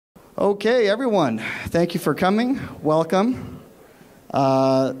Okay, everyone, thank you for coming. Welcome.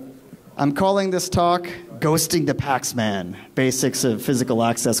 I'm calling this talk Ghosting the Paxman, Basics of Physical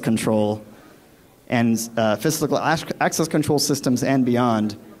Access Control and Physical Access Control Systems and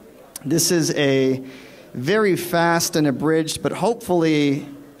Beyond. This is a very fast and abridged, but hopefully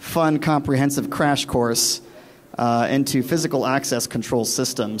fun, comprehensive crash course into physical access control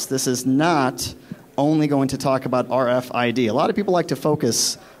systems. This is not only going to talk about RFID. A lot of people like to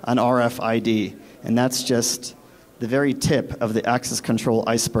focus on RFID, and that's just the very tip of the access control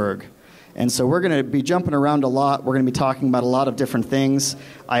iceberg. And so we're going to be jumping around a lot. We're going to be talking about a lot of different things.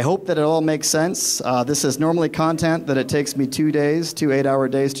 I hope that it all makes sense. This is normally content that it takes me 2 days, 2 8-hour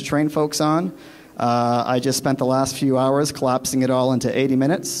days to train folks on. I just spent the last few hours collapsing it all into 80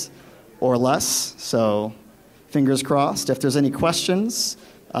 minutes or less. So fingers crossed. If there's any questions,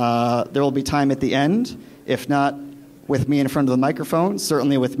 there will be time at the end. If not with me in front of the microphone,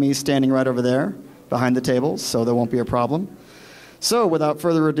 certainly with me standing right over there behind the tables, so there won't be a problem. So without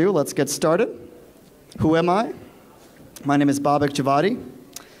further ado, let's get started. Who am I? My name is Babak Javadi.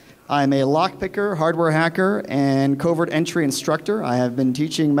 I'm a lockpicker, hardware hacker, and covert entry instructor. I have been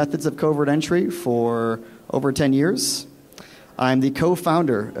teaching methods of covert entry for over 10 years. I'm the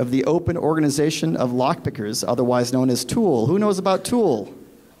co-founder of the Open Organization of Lockpickers, otherwise known as Tool. Who knows about Tool?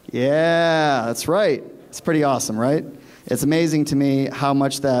 Yeah, that's right. It's pretty awesome, right? It's amazing to me how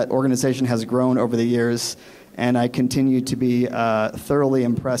much that organization has grown over the years, and I continue to be thoroughly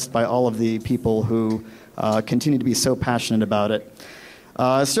impressed by all of the people who continue to be so passionate about it.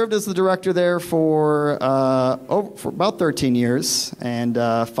 I served as the director there for about 13 years, and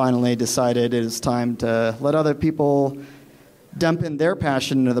finally decided it is time to let other people dump in their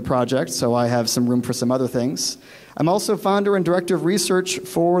passion into the project, so I have some room for some other things. I'm also founder and director of research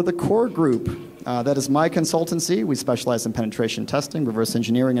for the Core Group. That is my consultancy. We specialize in penetration testing, reverse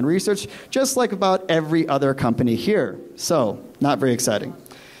engineering, and research, just like about every other company here. So, not very exciting.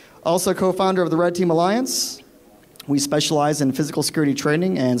 Also co-founder of the Red Team Alliance. We specialize in physical security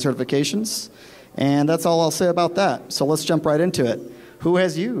training and certifications. And that's all I'll say about that. So let's jump right into it. Who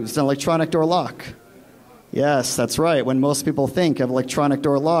has used an electronic door lock? Yes, that's right. When most people think of electronic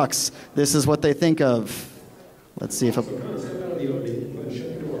door locks, this is what they think of. Let's see if it...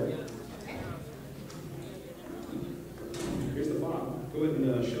 Here's the fob. Go ahead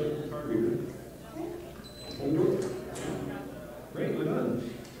and shut the card reader. Hold the door. Great, we're done.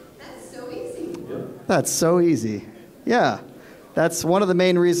 That's so easy. Yep. That's so easy. Yeah. That's one of the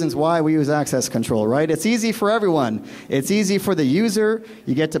main reasons why we use access control, right? It's easy for everyone. It's easy for the user.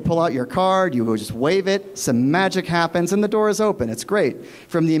 You get to pull out your card, you just wave it, some magic happens, and the door is open. It's great.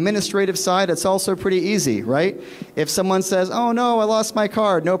 From the administrative side, it's also pretty easy, right? If someone says, oh no, I lost my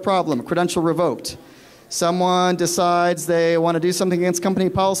card, no problem, credential revoked. Someone decides they want to do something against company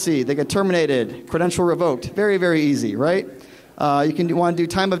policy, they get terminated, credential revoked. Very, very easy, right? You want to do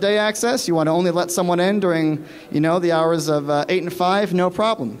time of day access. You want to only let someone in during, the hours of 8 and 5. No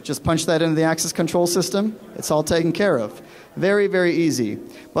problem. Just punch that into the access control system. It's all taken care of. Very, very easy.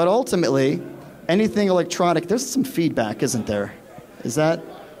 But ultimately, anything electronic, there's some feedback, isn't there? Is that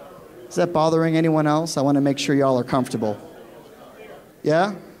bothering anyone else? I want to make sure y'all are comfortable.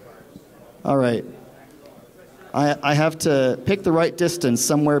 Yeah? All right. I have to pick the right distance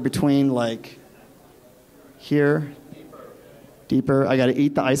somewhere between like here. Deeper. I got to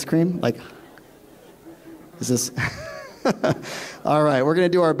eat the ice cream. Like, is this? All right, we're going to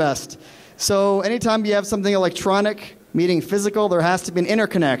do our best. So anytime you have something electronic meeting physical, there has to be an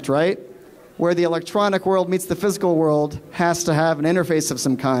interconnect, right? Where the electronic world meets the physical world has to have an interface of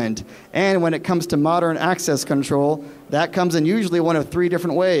some kind. And when it comes to modern access control, that comes in usually one of 3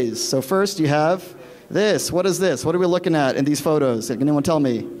 different ways. So first you have this. What is this? What are we looking at in these photos? Can anyone tell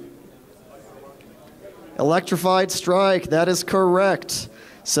me? Electrified strike, that is correct.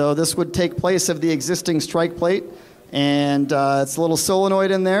 So this would take place of the existing strike plate, and it's a little solenoid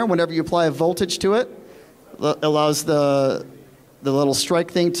in there. Whenever you apply a voltage to it, allows the little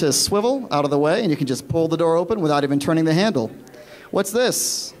strike thing to swivel out of the way, and you can just pull the door open without even turning the handle. What's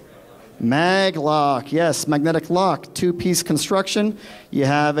this? Mag lock, yes, magnetic lock, 2-piece construction. You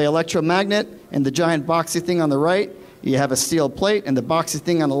have an electromagnet and the giant boxy thing on the right. You have a steel plate and the boxy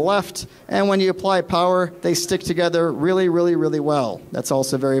thing on the left, and when you apply power, they stick together really, really, really well. That's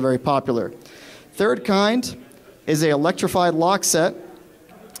also very, very popular. Third kind is an electrified lock set.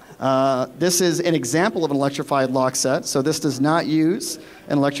 This is an example of an electrified lock set, so this does not use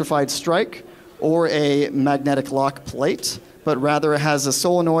an electrified strike or a magnetic lock plate, but rather it has a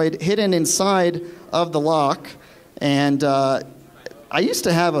solenoid hidden inside of the lock, and I used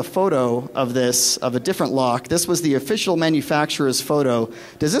to have a photo of this, of a different lock. This was the official manufacturer's photo.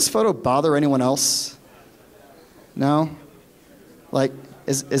 Does this photo bother anyone else? No? Like,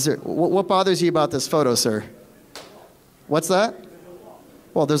 is there, what bothers you about this photo, sir? What's that?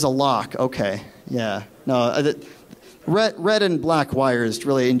 Well, there's a lock. Okay, yeah. No, red and black wires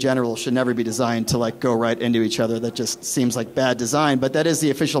really in general should never be designed to like go right into each other. That just seems like bad design, but that is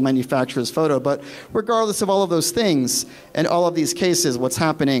the official manufacturer's photo. But regardless of all of those things and all of these cases, what's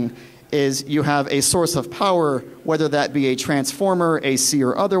happening is you have a source of power, whether that be a transformer, AC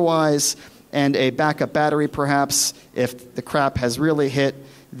or otherwise, and a backup battery perhaps if the crap has really hit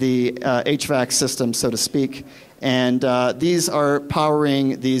the HVAC system, so to speak. And these are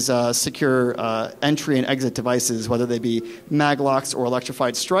powering these secure entry and exit devices, whether they be maglocks or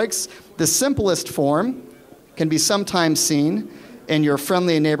electrified strikes. The simplest form can be sometimes seen in your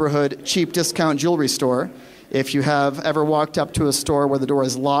friendly neighborhood cheap discount jewelry store. If you have ever walked up to a store where the door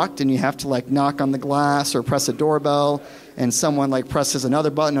is locked and you have to like knock on the glass or press a doorbell and someone like presses another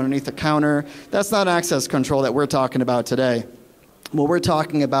button underneath the counter, that's not access control that we're talking about today. What we're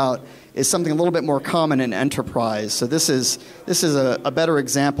talking about is something a little bit more common in enterprise. So this is a better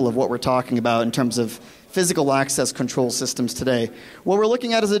example of what we're talking about in terms of physical access control systems today. What we're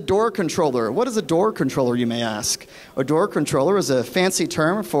looking at is a door controller. What is a door controller, you may ask? A door controller is a fancy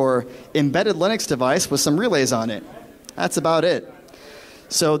term for embedded Linux device with some relays on it. That's about it.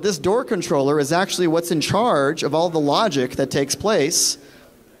 So this door controller is actually what's in charge of all the logic that takes place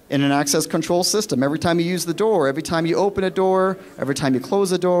in an access control system. Every time you use the door, every time you open a door, every time you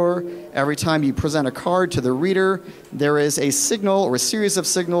close a door, every time you present a card to the reader, there is a signal or a series of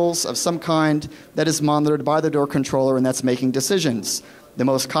signals of some kind that is monitored by the door controller and that's making decisions. The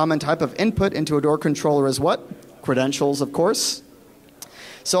most common type of input into a door controller is what? Credentials, of course.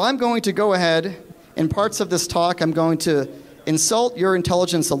 So I'm going to go ahead, in parts of this talk, I'm going to insult your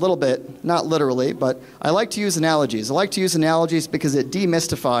intelligence a little bit, not literally, but I like to use analogies. I like to use analogies because it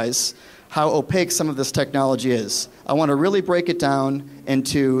demystifies how opaque some of this technology is. I want to really break it down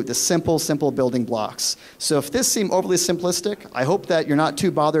into the simple building blocks. So if this seems overly simplistic, I hope that you're not too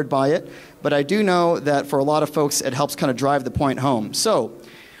bothered by it, but I do know that for a lot of folks it helps kind of drive the point home. So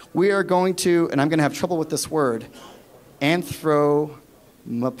we are going to, and I'm going to have trouble with this word,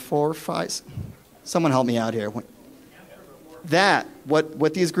 anthropomorphize. Someone help me out here. That,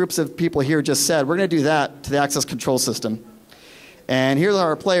 what these groups of people here just said, we're going to do that to the access control system. And here are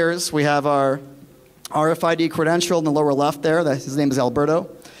our players. We have our RFID credential in the lower left there. His name is Alberto.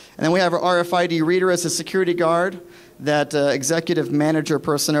 And then we have our RFID reader as a security guard. That executive manager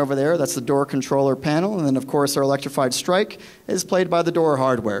person over there, that's the door controller panel. And then, of course, our electrified strike is played by the door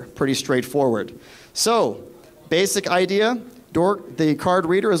hardware. Pretty straightforward. So, basic idea, the card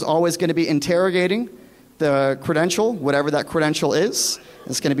reader is always going to be interrogating the credential, whatever that credential is.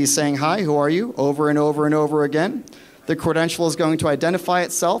 It's going to be saying, hi, who are you, over and over and over again. The credential is going to identify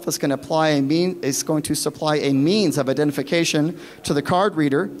itself. It's going to supply a means of identification to the card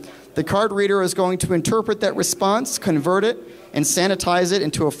reader. The card reader is going to interpret that response, convert it, and sanitize it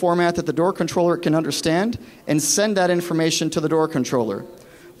into a format that the door controller can understand, and send that information to the door controller.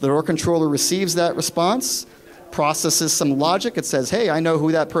 The door controller receives that response, processes some logic. It says, hey, I know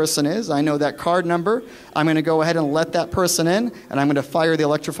who that person is. I know that card number. I'm going to go ahead and let that person in, and I'm going to fire the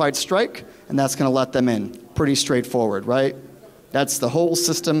electrified strike, and that's going to let them in. Pretty straightforward, right? That's the whole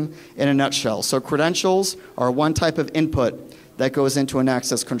system in a nutshell. So credentials are one type of input that goes into an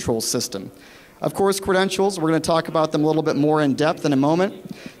access control system. Of course, credentials, we're going to talk about them a little bit more in depth in a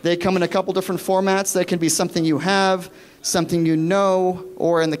moment. They come in a couple different formats. They can be something you have, something you know,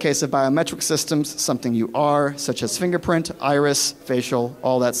 or in the case of biometric systems, something you are, such as fingerprint, iris, facial,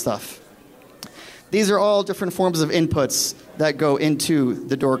 all that stuff. These are all different forms of inputs that go into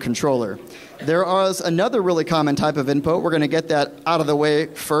the door controller. There is another really common type of input. We're going to get that out of the way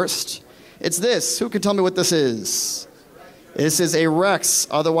first. It's this. Who can tell me what this is? This is a REX,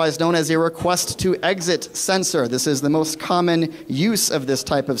 otherwise known as a request to exit sensor. This is the most common use of this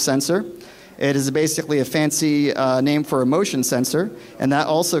type of sensor. It is basically a fancy name for a motion sensor, and that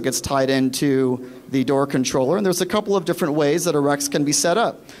also gets tied into the door controller. And there's a couple of different ways that a REX can be set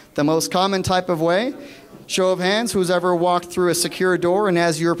up. The most common type of way, show of hands, who's ever walked through a secure door, and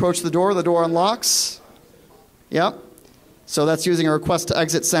as you approach the door unlocks? Yep. So that's using a request to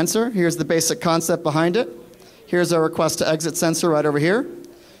exit sensor. Here's the basic concept behind it. Here's our request to exit sensor right over here.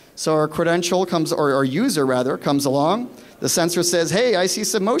 So our credential comes, or our user rather, comes along. The sensor says, hey, I see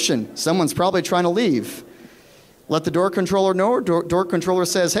some motion. Someone's probably trying to leave. Let the door controller know. Door controller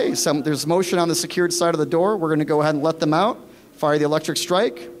says, hey, there's motion on the secured side of the door. We're going to go ahead and let them out. Fire the electric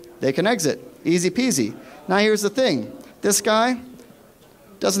strike. They can exit. Easy peasy. Now here's the thing. This guy,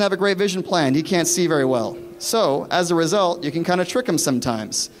 doesn't have a great vision plan. He can't see very well. So as a result, you can kind of trick him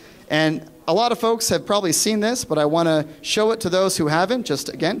sometimes. And a lot of folks have probably seen this, but I want to show it to those who haven't, just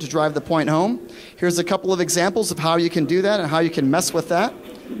again, to drive the point home. Here's a couple of examples of how you can do that and how you can mess with that.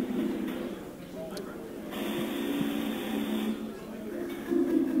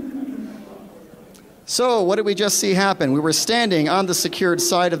 So what did we just see happen? We were standing on the secured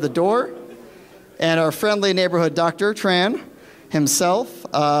side of the door, and our friendly neighborhood Dr. Tran himself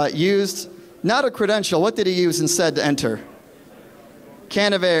used not a credential. What did he use instead to enter?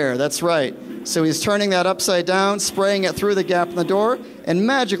 Can of air, that's right. So he's turning that upside down, spraying it through the gap in the door, and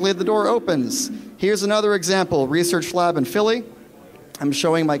magically the door opens. Here's another example, research lab in Philly. I'm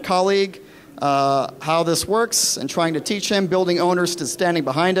showing my colleague how this works and trying to teach him, building owners to standing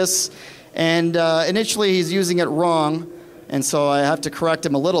behind us. And initially he's using it wrong, and so I have to correct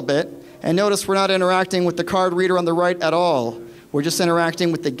him a little bit. And notice we're not interacting with the card reader on the right at all. We're just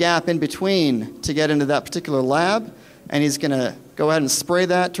interacting with the gap in between to get into that particular lab. And he's going to go ahead and spray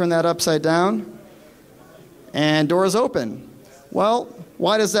that, turn that upside down, and door is open. Well,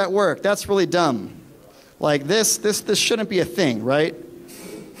 why does that work? That's really dumb. Like this shouldn't be a thing, right?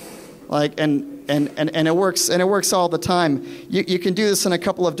 Like, and it works all the time. You can do this in a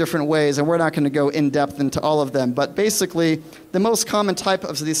couple of different ways, and we're not going to go in depth into all of them. But basically, the most common type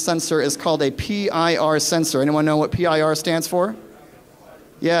of this sensor is called a PIR sensor. Anyone know what PIR stands for?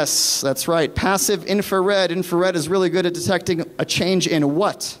 Yes, that's right. Passive infrared. Infrared is really good at detecting a change in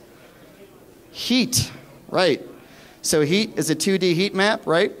what? Heat, right. So heat is a 2D heat map,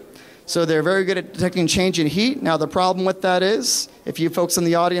 right? So they're very good at detecting change in heat. Now the problem with that is, if you folks in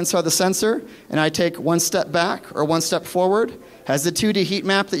the audience are the sensor, and I take one step back or one step forward, has the 2D heat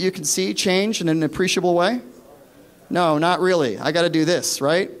map that you can see changed in an appreciable way? No, not really. I got to do this,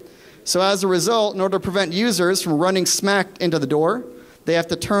 right? So as a result, in order to prevent users from running smack into the door, they have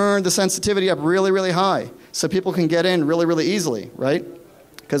to turn the sensitivity up really, really high so people can get in really, really easily, right?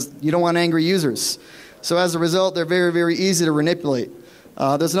 Because you don't want angry users. So as a result, they're very, very easy to manipulate.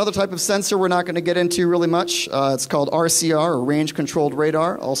 There's another type of sensor we're not going to get into really much. It's called RCR, or range-controlled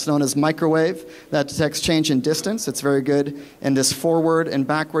radar, also known as microwave. That detects change in distance. It's very good in this forward and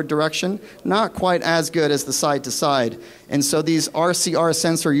backward direction. Not quite as good as the side-to-side. And so these RCR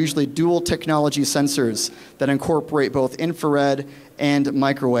sensors are usually dual technology sensors that incorporate both infrared and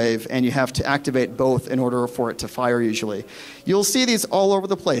microwave, and you have to activate both in order for it to fire usually. You'll see these all over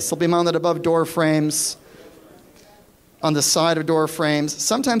the place. They'll be mounted above door frames, on the side of door frames.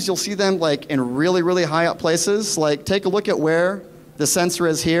 Sometimes you'll see them like in really, really high up places. Like take a look at where the sensor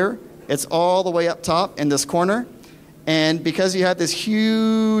is here. It's all the way up top in this corner. And because you have this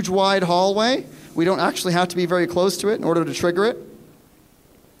huge wide hallway, we don't actually have to be very close to it in order to trigger it.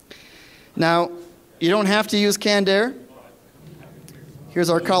 Now, you don't have to use canned air.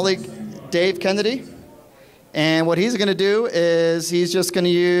 Here's our colleague, Dave Kennedy. And what he's going to do is he's just going to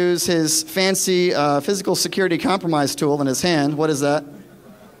use his fancy physical security compromise tool in his hand. What is that?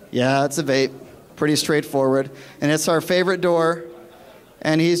 Yeah, it's a vape. Pretty straightforward. And it's our favorite door.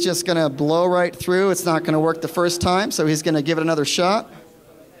 And he's just going to blow right through. It's not going to work the first time, so he's going to give it another shot.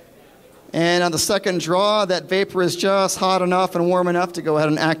 And on the second draw, that vapor is just hot enough and warm enough to go ahead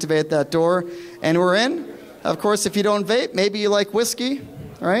and activate that door. And we're in. Of course, if you don't vape, maybe you like whiskey,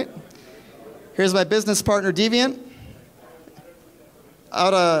 right? Here's my business partner, Deviant,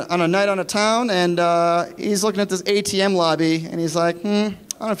 out on a night on a town, and he's looking at this ATM lobby, and he's like, I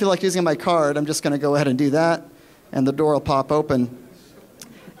don't feel like using my card. I'm just going to go ahead and do that, and the door will pop open.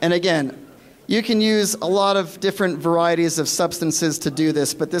 And again, you can use a lot of different varieties of substances to do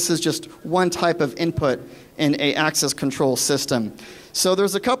this, but this is just one type of input in an access control system. So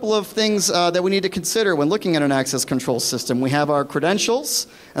there's a couple of things that we need to consider when looking at an access control system. We have our credentials,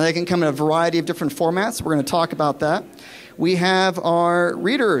 and they can come in a variety of different formats. We're going to talk about that. We have our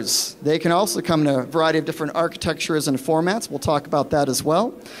readers. They can also come in a variety of different architectures and formats. We'll talk about that as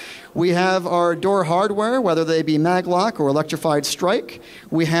well. We have our door hardware, whether they be maglock or electrified strike.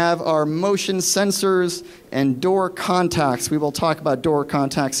 We have our motion sensors and door contacts. We will talk about door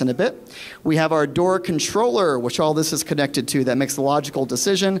contacts in a bit. We have our door controller, which all this is connected to, that makes the logical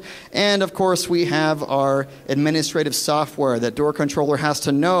decision. And of course, we have our administrative software that door controller has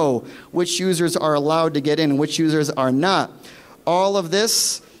to know which users are allowed to get in and which users are not. All of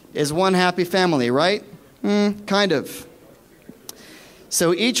this is one happy family, right? Kind of.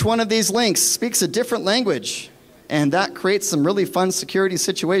 So each one of these links speaks a different language, and that creates some really fun security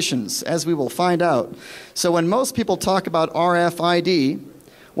situations, as we will find out. So when most people talk about RFID,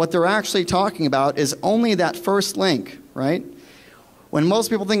 what they're actually talking about is only that first link, right? When most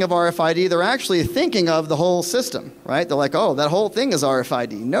people think of RFID, they're actually thinking of the whole system, right? They're like, oh, that whole thing is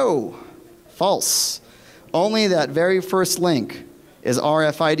RFID. No, false. Only that very first link is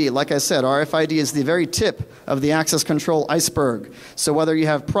RFID. Like I said, RFID is the very tip of the access control iceberg. So whether you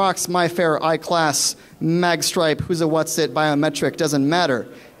have Prox, MyFair, iClass, Magstripe, Who's a What's It, Biometric, doesn't matter.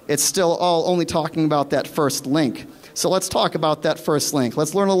 It's still all only talking about that first link. So let's talk about that first link.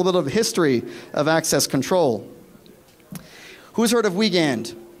 Let's learn a little bit of history of access control. Who's heard of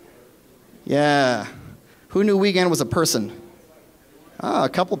Wiegand? Yeah. Who knew Wiegand was a person? Ah, a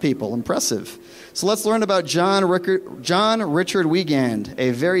couple people. Impressive. So let's learn about John Richard Wiegand,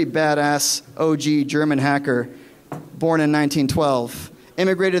 a very badass OG German hacker born in 1912.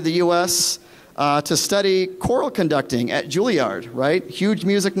 Immigrated to the U.S. To study choral conducting at Juilliard, right? Huge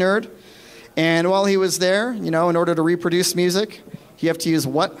music nerd. And while he was there, you know, in order to reproduce music, you have to use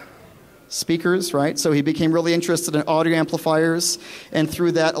what? Speakers, right? So he became really interested in audio amplifiers, and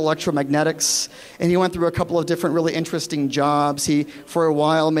through that, electromagnetics. And he went through a couple of different really interesting jobs. He, for a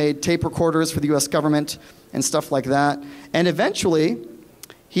while, made tape recorders for the U.S. government and stuff like that. And eventually,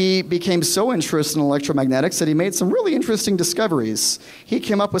 he became so interested in electromagnetics that he made some really interesting discoveries. He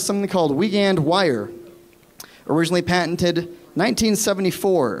came up with something called Wiegand wire, originally patented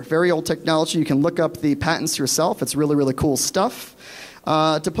 1974. Very old technology. You can look up the patents yourself. It's really, really cool stuff.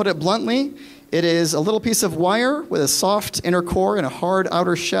 To put it bluntly, it is a little piece of wire with a soft inner core and a hard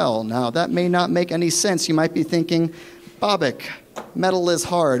outer shell. Now, that may not make any sense. You might be thinking, Babak, metal is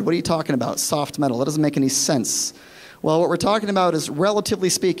hard. What are you talking about? Soft metal. That doesn't make any sense. Well, what we're talking about is relatively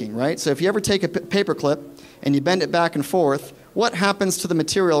speaking, right? So if you ever take a paper clip and you bend it back and forth, what happens to the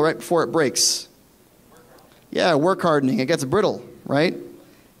material right before it breaks? Yeah, work hardening. It gets brittle, right?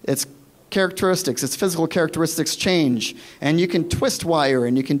 Its characteristics, its physical characteristics change, and you can twist wire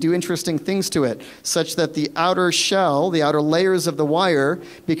and you can do interesting things to it such that the outer shell, the outer layers of the wire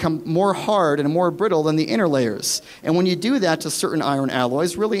become more hard and more brittle than the inner layers. And when you do that to certain iron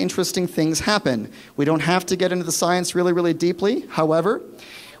alloys, really interesting things happen. We don't have to get into the science really, really deeply. However,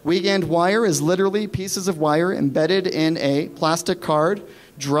 Wiegand wire is literally pieces of wire embedded in a plastic card,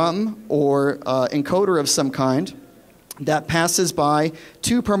 drum, or encoder of some kind that passes by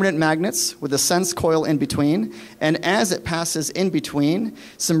two permanent magnets with a sense coil in between. And as it passes in between,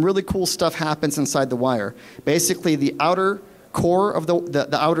 some really cool stuff happens inside the wire. Basically, the outer core of the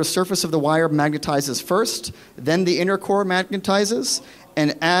outer surface of the wire magnetizes first, then the inner core magnetizes,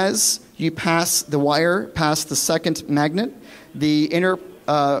 and as you pass the wire past the second magnet, the inner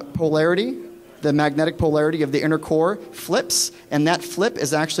polarity, the magnetic polarity of the inner core flips, and that flip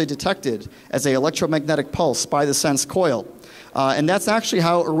is actually detected as an electromagnetic pulse by the sense coil. And that's actually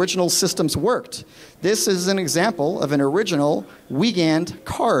how original systems worked. This is an example of an original Wiegand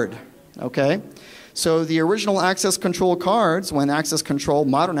card, okay? So the original access control cards, when access control,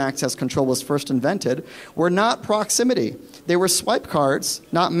 modern access control was first invented, were not proximity. They were swipe cards,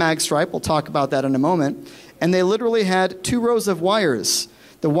 not magstripe. We'll talk about that in a moment. And they literally had two rows of wires.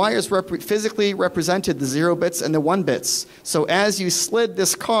 The wires physically represented the 0 bits and the 1 bits. So as you slid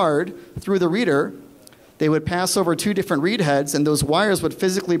this card through the reader, they would pass over two different read heads, and those wires would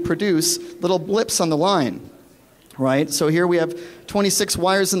physically produce little blips on the line, right? So here we have 26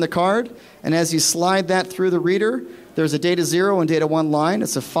 wires in the card, and as you slide that through the reader, there's a data 0 and data 1 line.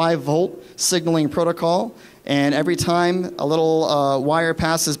 It's a 5-volt signaling protocol. And every time a little wire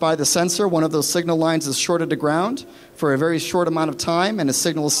passes by the sensor, one of those signal lines is shorted to ground for a very short amount of time, and a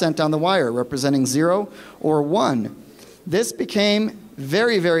signal is sent down the wire representing 0 or 1. This became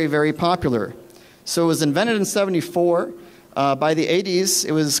very, very, very popular. So it was invented in 74. By the 80s,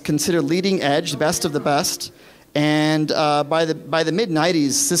 it was considered leading edge, best of the best. And by the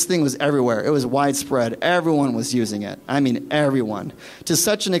mid-90s, this thing was everywhere. It was widespread. Everyone was using it. I mean, everyone. To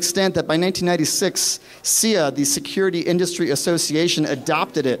such an extent that by 1996, SIA, the Security Industry Association,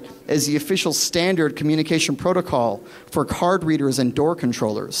 adopted it as the official standard communication protocol for card readers and door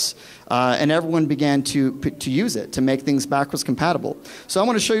controllers. And everyone began to use it to make things backwards compatible. So I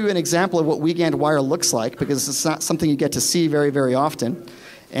want to show you an example of what Wiegand wire looks like, because it's not something you get to see very, very often.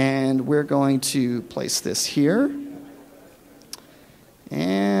 And we're going to place this here.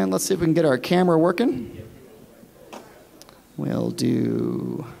 And let's see if we can get our camera working. We'll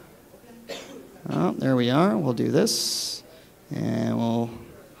do, oh, there we are. We'll do this. And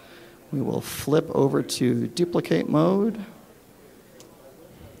we will flip over to duplicate mode.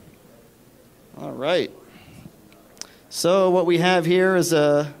 All right. So what we have here is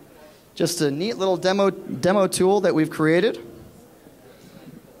just a neat little demo tool that we've created.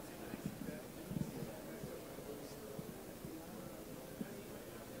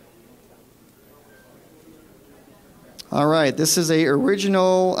 All right, this is a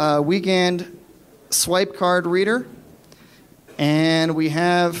original Wiegand swipe card reader, and we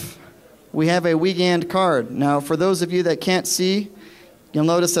have a Wiegand card. Now, for those of you that can't see, you'll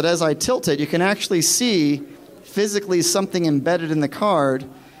notice that as I tilt it, you can actually see physically something embedded in the card.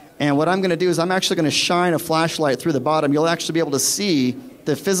 And what I'm going to do is I'm actually going to shine a flashlight through the bottom. You'll actually be able to see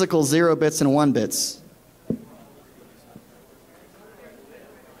the physical 0 bits and 1 bits.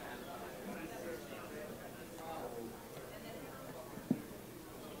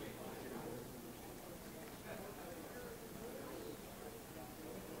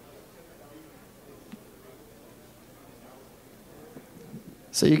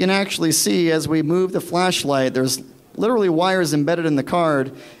 So you can actually see as we move the flashlight, there's literally wires embedded in the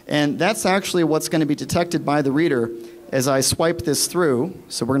card, and that's actually what's going to be detected by the reader as I swipe this through.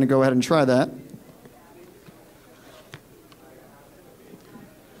 So we're going to go ahead and try that.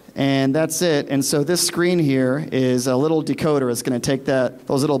 And that's it. And so this screen here is a little decoder. It's going to take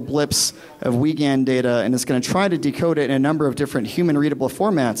those little blips of Wiegand data, and it's going to try to decode it in a number of different human-readable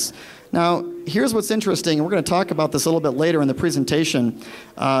formats. Now, here's what's interesting, and we're going to talk about this a little bit later in the presentation.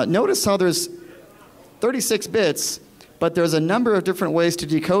 Notice how there's 36 bits, but there's a number of different ways to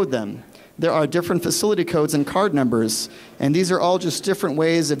decode them. There are different facility codes and card numbers, and these are all just different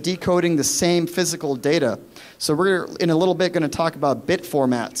ways of decoding the same physical data. So we're, in a little bit, going to talk about bit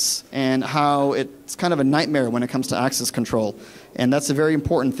formats and how it's kind of a nightmare when it comes to access control. And that's a very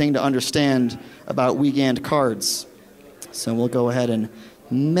important thing to understand about Wiegand cards. So we'll go ahead and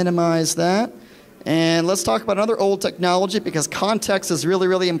minimize that. And let's talk about another old technology, because context is really,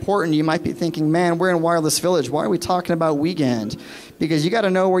 really important. You might be thinking, man, we're in Wireless Village. Why are we talking about Wiegand? Because you got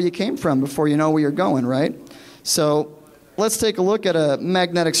to know where you came from before you know where you're going, right? So let's take a look at a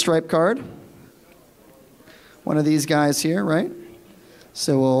magnetic stripe card. One of these guys here, right?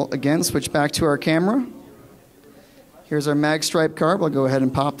 So we'll, again, switch back to our camera. Here's our mag stripe card. We'll go ahead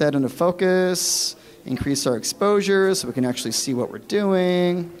and pop that into focus, increase our exposure so we can actually see what we're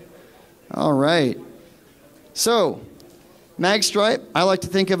doing. All right. So, mag stripe, I like to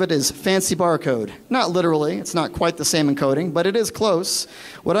think of it as fancy barcode. Not literally. It's not quite the same encoding, but it is close.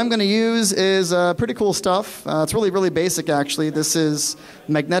 What I'm going to use is pretty cool stuff. It's really, really basic, actually. This is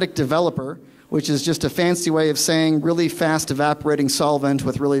Magnetic Developer, which is just a fancy way of saying really fast evaporating solvent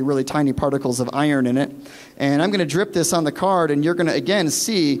with really, really tiny particles of iron in it. And I'm going to drip this on the card, and you're going to, again,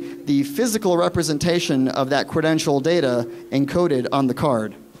 see the physical representation of that credential data encoded on the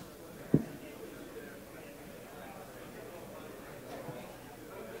card.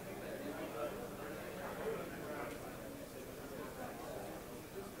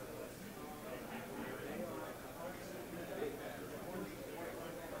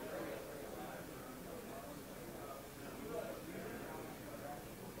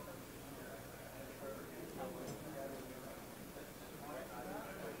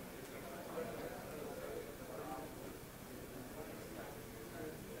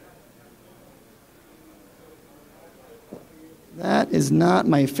 That is not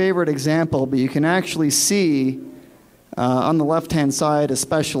my favorite example, but you can actually see on the left-hand side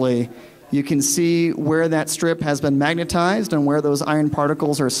especially, you can see where that strip has been magnetized and where those iron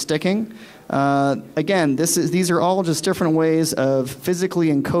particles are sticking. Again, these are all just different ways of physically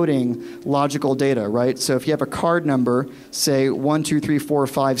encoding logical data, right? So if you have a card number, say 1, 2, 3, 4,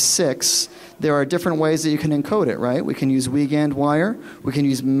 5, 6, there are different ways that you can encode it, right? We can use Wiegand wire, we can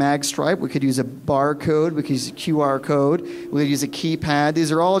use mag stripe, we could use a barcode, we could use a QR code, we could use a keypad.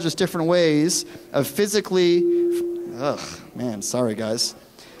 These are all just different ways of physically, sorry guys.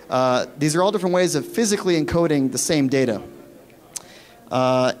 These are all different ways of physically encoding the same data.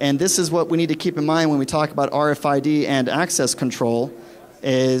 And this is what we need to keep in mind when we talk about RFID and access control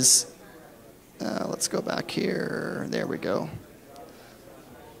is, let's go back here, there we go.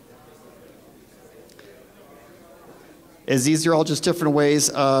 Is these are all just different ways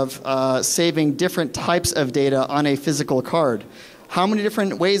of saving different types of data on a physical card. How many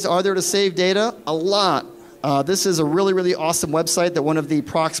different ways are there to save data? A lot. This is a really, really awesome website that one of the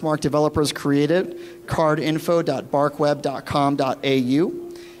Proxmark developers created,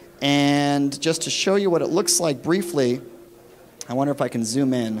 cardinfo.barkweb.com.au. And just to show you what it looks like briefly, I wonder if I can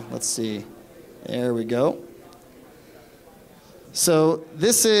zoom in. Let's see. There we go. So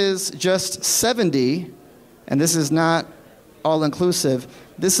this is just 70, and this is not all-inclusive.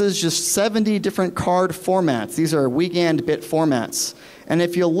 This is just 70 different card formats. These are Wiegand bit formats. And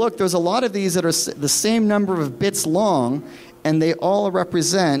if you look, there's a lot of these that are the same number of bits long, and they all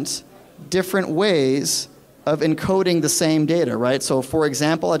represent different ways of encoding the same data, right? So for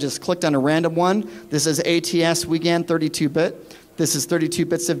example, I just clicked on a random one. This is ATS Wiegand 32-bit. This is 32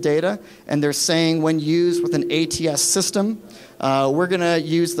 bits of data, and they're saying when used with an ATS system, we're going to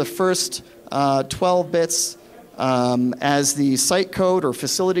use the first 12 bits as the site code or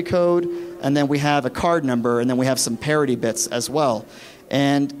facility code, and then we have a card number, and then we have some parity bits as well.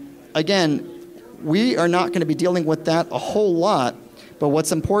 And again, we are not going to be dealing with that a whole lot, but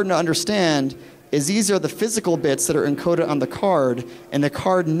what's important to understand is these are the physical bits that are encoded on the card, and the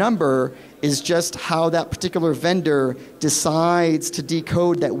card number is just how that particular vendor decides to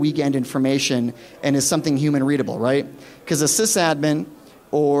decode that Wiegand information and is something human readable, right? Because a sysadmin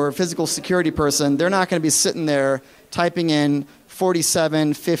or physical security person, they're not going to be sitting there typing in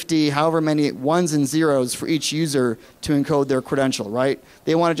 47, 50, however many ones and zeros for each user to encode their credential, right?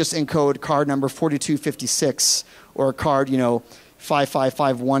 They want to just encode card number 4256 or card,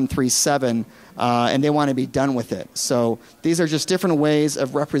 555137, and they want to be done with it. So these are just different ways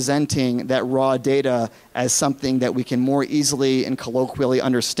of representing that raw data as something that we can more easily and colloquially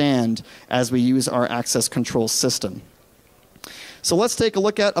understand as we use our access control system. So let's take a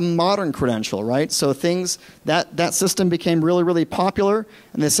look at a modern credential, right? So things, that system became really, really popular,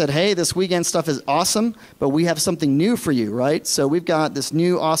 and they said, hey, this Wiegand stuff is awesome, but we have something new for you, right? So we've got this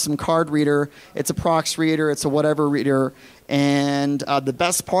new awesome card reader. It's a prox reader. It's a whatever reader. And the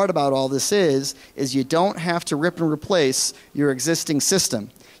best part about all this is you don't have to rip and replace your existing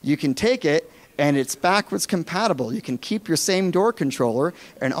system. You can take it, and it's backwards compatible. You can keep your same door controller,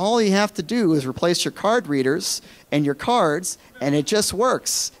 and all you have to do is replace your card readers and your cards, and it just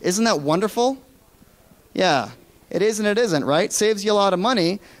works. Isn't that wonderful? Yeah, it is and it isn't, right? Saves you a lot of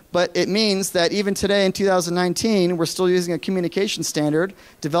money, but it means that even today in 2019, we're still using a communication standard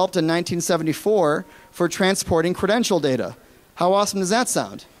developed in 1974 for transporting credential data. How awesome does that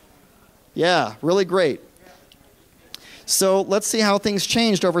sound? Yeah, really great. So let's see how things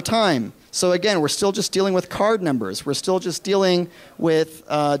changed over time. So again, we're still just dealing with card numbers. We're still just dealing with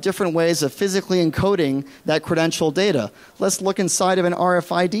different ways of physically encoding that credential data. Let's look inside of an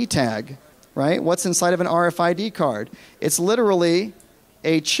RFID tag, right? What's inside of an RFID card? It's literally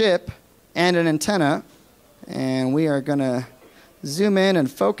a chip and an antenna. And we are going to zoom in and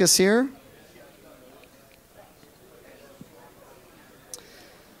focus here.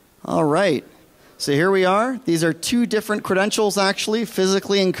 All right. So here we are. These are two different credentials, actually,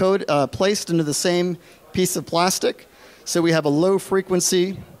 physically placed into the same piece of plastic. So we have a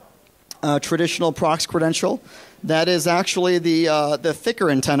low-frequency traditional prox credential. That is actually the thicker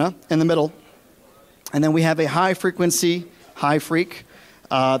antenna in the middle. And then we have a high-frequency, high-freq,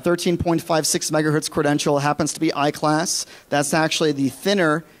 13.56 megahertz credential. It happens to be I-class. That's actually the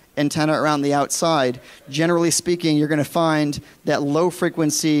thinner antenna around the outside. Generally speaking, you're going to find that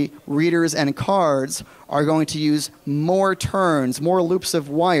low-frequency readers and cards are going to use more turns, more loops of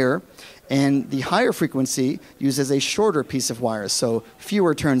wire, and the higher frequency uses a shorter piece of wire, so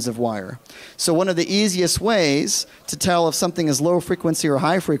fewer turns of wire. So one of the easiest ways to tell if something is low frequency or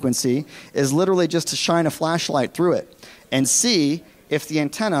high frequency is literally just to shine a flashlight through it and see if the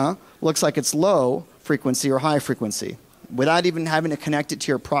antenna looks like it's low frequency or high frequency, without even having to connect it to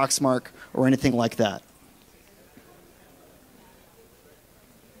your Proxmark or anything like that.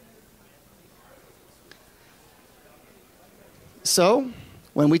 So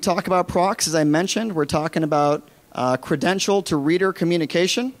when we talk about prox, as I mentioned, we're talking about credential to reader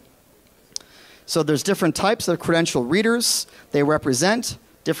communication. So there's different types of credential readers. They represent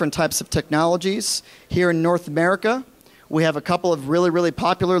different types of technologies. Here in North America, we have a couple of really, really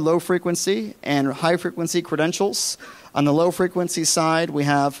popular low-frequency and high-frequency credentials. On the low-frequency side, we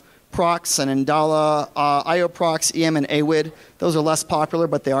have Prox and Indala, IOProx, EM, and AWID. Those are less popular,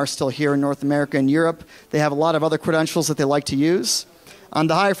 but they are still here in North America and Europe. They have a lot of other credentials that they like to use. On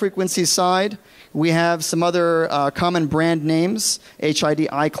the high-frequency side, we have some other common brand names, HID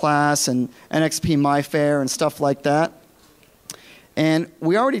I-Class and NXP MyFair and stuff like that. And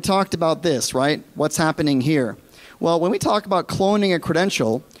we already talked about this, right? What's happening here? Well, when we talk about cloning a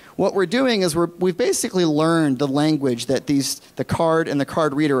credential, what we're doing is we've basically learned the language that the card and the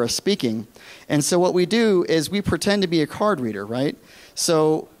card reader are speaking. And so what we do is we pretend to be a card reader, right?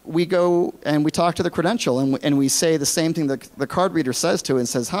 So we go and we talk to the credential and we say the same thing that the card reader says to it and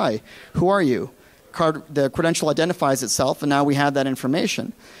says, hi, who are you? The credential identifies itself, and now we have that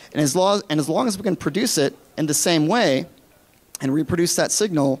information. And as long as we can produce it in the same way and reproduce that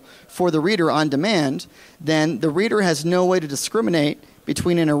signal for the reader on demand, then the reader has no way to discriminate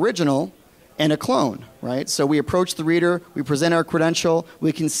between an original and a clone, right? So we approach the reader, we present our credential,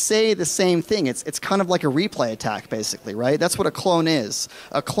 we can say the same thing. It's kind of like a replay attack, basically, right? That's what a clone is.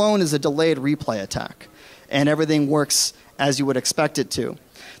 A clone is a delayed replay attack, and everything works as you would expect it to.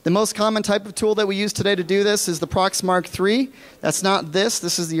 The most common type of tool that we use today to do this is the Proxmark III. That's not this.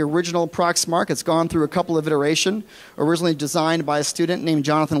 This is the original Proxmark. It's gone through a couple of iterations, originally designed by a student named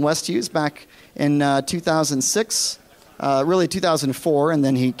Jonathan Westhughes back in 2006. Really 2004, and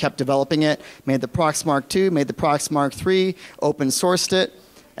then he kept developing it, made the Proxmark II, made the Proxmark III, open sourced it,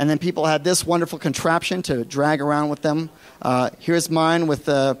 and then people had this wonderful contraption to drag around with them. Here's mine with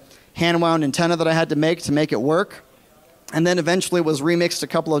the hand-wound antenna that I had to make it work. And then eventually it was remixed a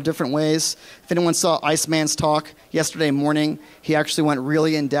couple of different ways. If anyone saw Iceman's talk yesterday morning, he actually went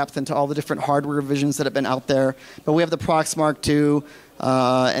really in depth into all the different hardware revisions that have been out there. But we have the Proxmark II,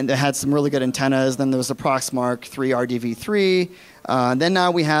 and it had some really good antennas. Then there was the Proxmark III RDV3. Then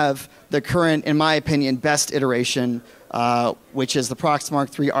now we have the current, in my opinion, best iteration, which is the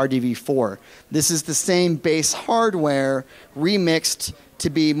Proxmark III RDV4. This is the same base hardware remixed to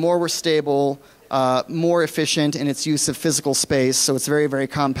be more stable, more efficient in its use of physical space, so it's very, very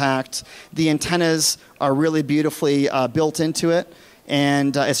compact. The antennas are really beautifully built into it,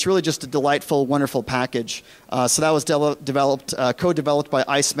 and it's really just a delightful, wonderful package. So that was co-developed by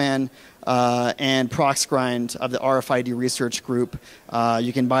Iceman and ProxGrind of the RFID research group.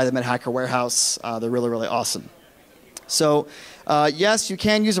 You can buy them at Hacker Warehouse. They're really, really awesome. So yes, you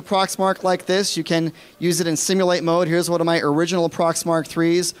can use a Proxmark like this. You can use it in simulate mode. Here's one of my original Proxmark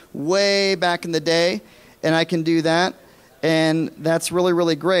 3s way back in the day, and I can do that. And that's really,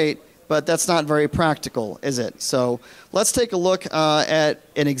 really great, but that's not very practical, is it? So let's take a look at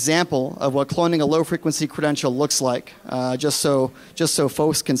an example of what cloning a low-frequency credential looks like, just so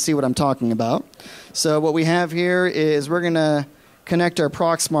folks can see what I'm talking about. So what we have here is we're going to connect our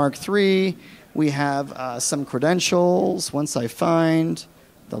Proxmark 3. We have some credentials. Once I find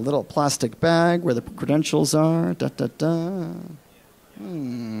the little plastic bag where the credentials are,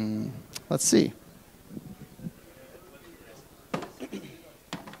 let's see.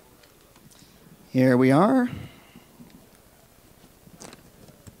 Here we are.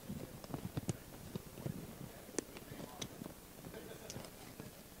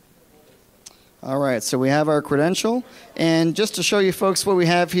 All right, so we have our credential. And just to show you folks what we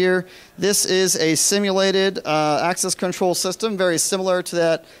have here, this is a simulated access control system, very similar to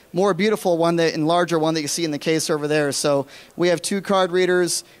that more beautiful one and larger one that you see in the case over there. So we have 2 card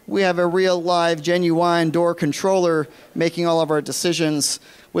readers. We have a real live, genuine door controller making all of our decisions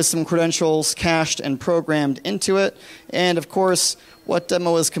with some credentials cached and programmed into it. And of course, what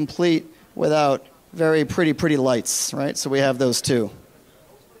demo is complete without very pretty lights, right? So we have those too.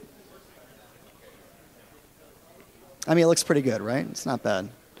 I mean, it looks pretty good, right? It's not bad.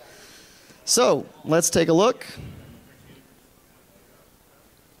 So let's take a look.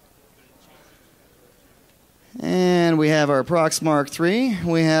 And we have our Proxmark III.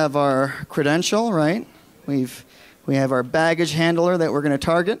 We have our credential, right? We have our baggage handler that we're going to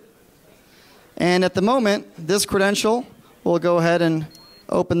target. And at the moment, this credential will go ahead and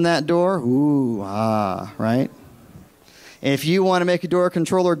open that door. Ooh, right? If you want to make a door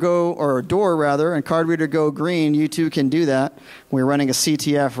controller go, or a door rather, and card reader go green, you too can do that. We're running a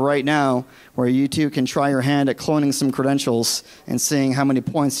CTF right now where you too can try your hand at cloning some credentials and seeing how many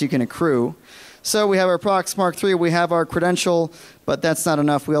points you can accrue. So we have our Proxmark III, we have our credential, but that's not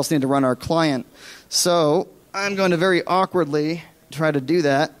enough. We also need to run our client. So I'm going to very awkwardly try to do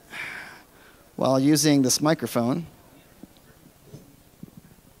that while using this microphone.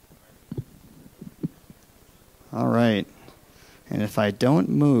 All right. And if I don't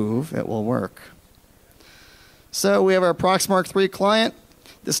move, it will work. So we have our Proxmark III client.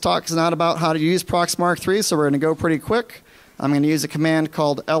 This talk is not about how to use Proxmark III, so we're going to go pretty quick. I'm going to use a command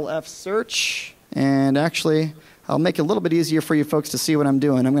called lfsearch. And actually, I'll make it a little bit easier for you folks to see what I'm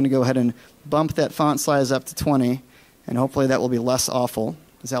doing. I'm going to go ahead and bump that font size up to 20. And hopefully that will be less awful.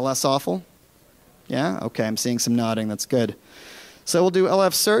 Is that less awful? Yeah? Okay, I'm seeing some nodding. That's good. So we'll do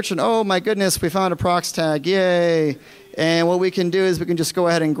lfsearch, and oh my goodness, we found a prox tag. Yay! And what we can do is we can just go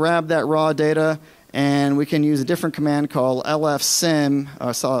ahead and grab that raw data, and we can use a different command called lfsim,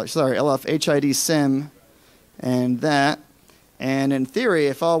 lfhidsim, and that. And in theory,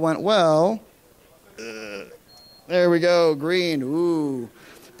 if all went well, there we go, green, ooh.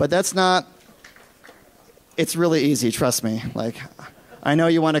 But that's not, it's really easy, trust me. Like, I know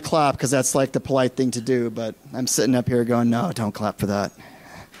you want to clap because that's like the polite thing to do, but I'm sitting up here going, no, don't clap for that.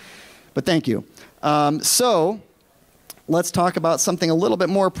 But thank you. So let's talk about something a little bit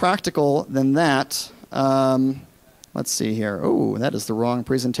more practical than that. Let's see here. Oh, that is the wrong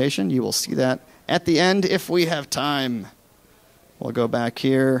presentation. You will see that at the end if we have time. We'll go back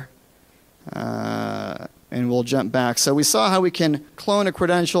here, and we'll jump back. So we saw how we can clone a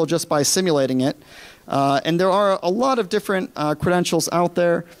credential just by simulating it. And there are a lot of different credentials out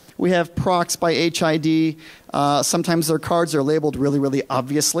there. We have procs by HID. Sometimes their cards are labeled really, really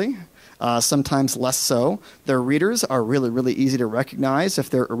obviously. Sometimes less so. Their readers are really, really easy to recognize if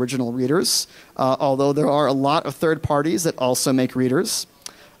they're original readers, although there are a lot of third parties that also make readers.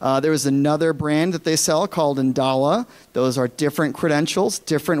 There is another brand that they sell called Indala. Those are different credentials,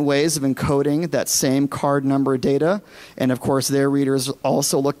 different ways of encoding that same card number data. And of course, their readers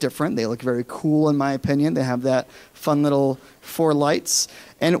also look different. They look very cool, in my opinion. They have that fun little 4 lights.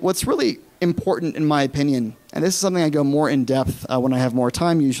 And what's really important, in my opinion, and this is something I go more in depth when I have more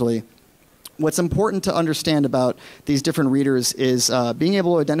time usually, what's important to understand about these different readers is being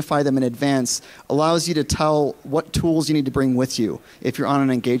able to identify them in advance allows you to tell what tools you need to bring with you. If you're on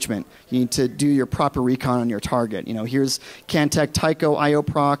an engagement, you need to do your proper recon on your target. You know, here's Cantech Tycho IO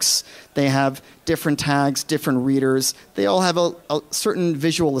procs. They have different tags, different readers. They all have a certain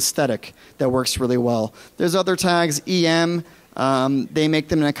visual aesthetic that works really well. There's other tags, EM. They make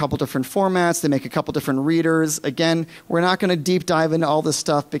them in a couple different formats. They make a couple different readers. Again, we're not going to deep dive into all this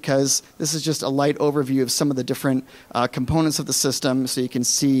stuff because this is just a light overview of some of the different components of the system so you can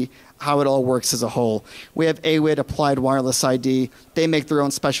see how it all works as a whole. We have AWID, Applied Wireless ID. They make their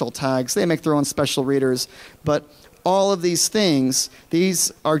own special tags. They make their own special readers. But all of these things,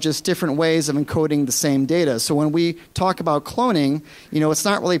 these are just different ways of encoding the same data. So when we talk about cloning, you know, it's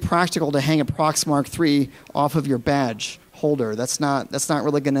not really practical to hang a Proxmark 3 off of your badge holder. That's not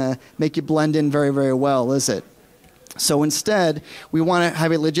really going to make you blend in very, very well, is it? So instead, we want to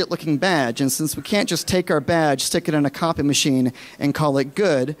have a legit looking badge, and since we can't just take our badge, stick it in a copy machine, and call it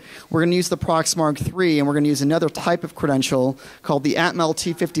good, we're going to use the Proxmark 3, and we're going to use another type of credential called the Atmel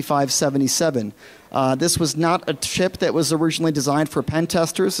T5577. This was not a chip that was originally designed for pen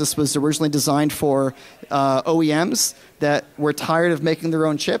testers. This was originally designed for OEMs that were tired of making their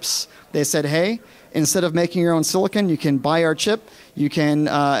own chips. They said, hey, instead of making your own silicon, you can buy our chip. You can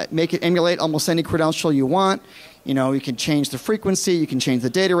make it emulate almost any credential you want. You know, you can change the frequency, you can change the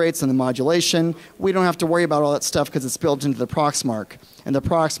data rates and the modulation. We don't have to worry about all that stuff because it's built into the Proxmark. And the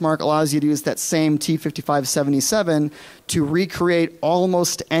Proxmark allows you to use that same T5577 to recreate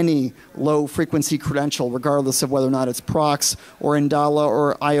almost any low-frequency credential, regardless of whether or not it's procs or Indala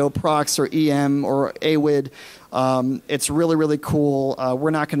or IO procs or EM or AWID. It's really, really cool. We're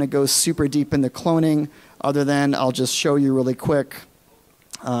not going to go super deep into cloning, other than I'll just show you really quick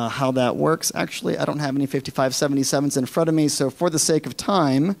how that works. Actually, I don't have any 5577s in front of me, so for the sake of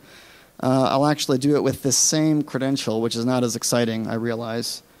time, I'll actually do it with this same credential, which is not as exciting, I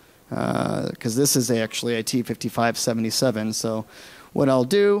realize, because this is actually a T5577. So what I'll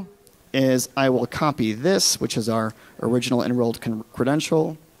do is I will copy this, which is our original enrolled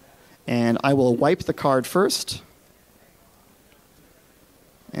credential, and I will wipe the card first,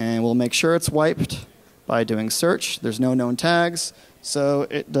 and we'll make sure it's wiped by doing search. There's no known tags, so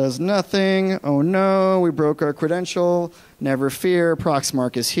it does nothing. Oh no, we broke our credential. Never fear,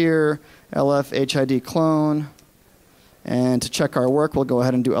 Proxmark is here. LF HID clone. And to check our work, we'll go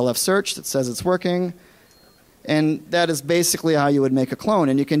ahead and do LF search. That says it's working. And that is basically how you would make a clone.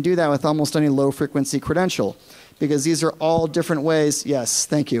 And you can do that with almost any low-frequency credential, because these are all different ways. Yes,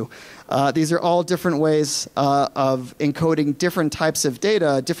 thank you. These are all different ways of encoding different types of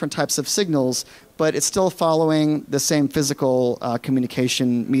data, different types of signals, but it's still following the same physical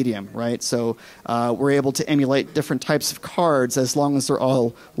communication medium, right? So we're able to emulate different types of cards as long as they're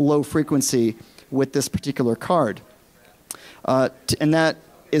all low frequency with this particular card. And that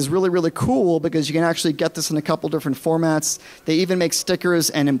is really, really cool because you can actually get this in a couple different formats. They even make stickers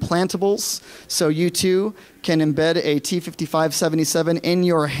and implantables, so you too can embed a T5577 in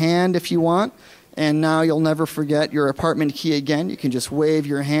your hand if you want, and now you'll never forget your apartment key again. You can just wave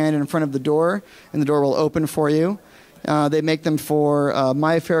your hand in front of the door, and the door will open for you. They make them for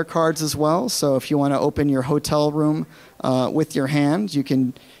MyFair cards as well, so if you want to open your hotel room with your hand, you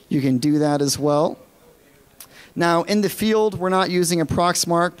can do that as well. Now, in the field, we're not using a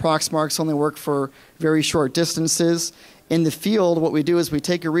Proxmark. Proxmarks only work for very short distances. In the field, what we do is we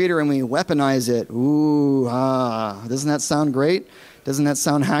take a reader and we weaponize it. Ooh, doesn't that sound great? Doesn't that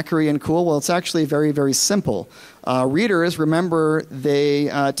sound hackery and cool? Well, it's actually very, very simple. Readers, remember,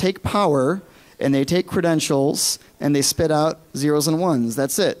 they take power and they take credentials and they spit out zeros and ones.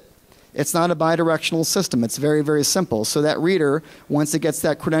 That's it. It's not a bidirectional system. It's very, very simple. So that reader, once it gets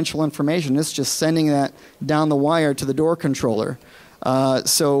that credential information, it's just sending that down the wire to the door controller.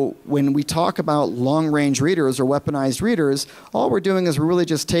 So when we talk about long-range readers or weaponized readers, all we're doing is we're really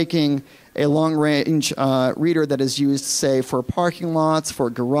just taking a long-range reader that is used, say, for parking lots, for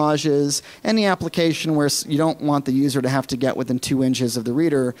garages, any application where you don't want the user to have to get within 2 inches of the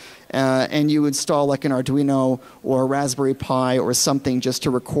reader, and you install like an Arduino or a Raspberry Pi or something just to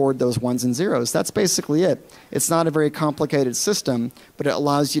record those ones and zeros. That's basically it. It's not a very complicated system, but it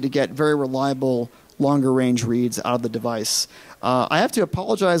allows you to get very reliable longer range reads out of the device. I have to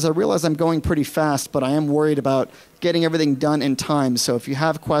apologize. I realize I'm going pretty fast, but I am worried about getting everything done in time. So if you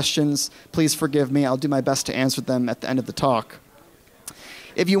have questions, please forgive me. I'll do my best to answer them at the end of the talk.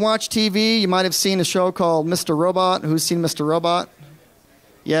 If you watch TV, you might have seen a show called Mr. Robot. Who's seen Mr. Robot?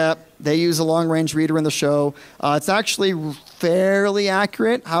 Yeah, they use a long-range reader in the show. It's actually fairly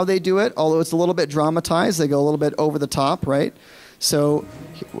accurate how they do it, although it's a little bit dramatized. They go a little bit over the top, right? So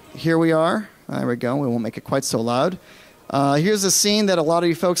here we are. There we go. We won't make it quite so loud. Here's a scene that a lot of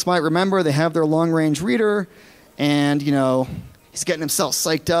you folks might remember. They have their long-range reader, and, you know, he's getting himself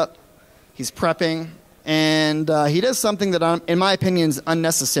psyched up. He's prepping, and he does something that, in my opinion, is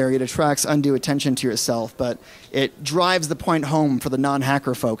unnecessary. It attracts undue attention to yourself, but it drives the point home for the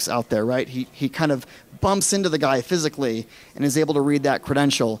non-hacker folks out there, right? He kind of bumps into the guy physically and is able to read that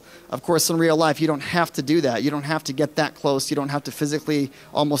credential. Of course, in real life, you don't have to do that. You don't have to get that close. You don't have to physically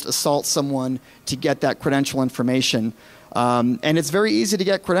almost assault someone to get that credential information. And it's very easy to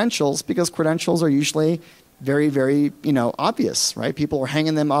get credentials because credentials are usually very, very, obvious, right? People are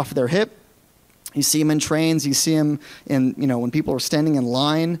hanging them off of their hip. You see them in trains. You see them in, when people are standing in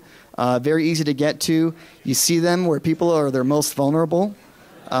line. Very easy to get to. You see them where people are their most vulnerable.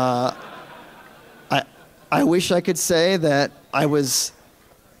 I wish I could say that I was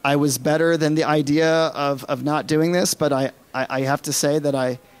better than the idea of not doing this, but I have to say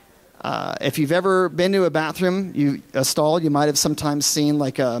that if you've ever been to a bathroom, a stall, you might have sometimes seen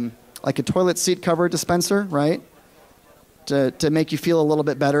like a toilet seat cover dispenser, right? To make you feel a little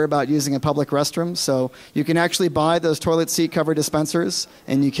bit better about using a public restroom. So you can actually buy those toilet seat cover dispensers,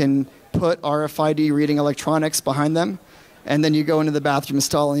 and you can put RFID reading electronics behind them, and then you go into the bathroom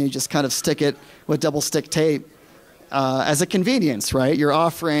stall and you just kind of stick it with double stick tape as a convenience, right? You're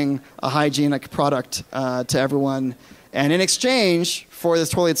offering a hygienic product to everyone, and in exchange for this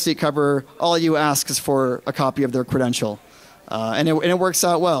toilet seat cover, all you ask is for a copy of their credential. And it works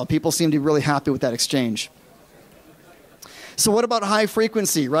out well. People seem to be really happy with that exchange. So what about high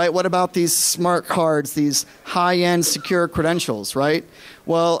frequency, right? What about these smart cards, these high-end secure credentials, right?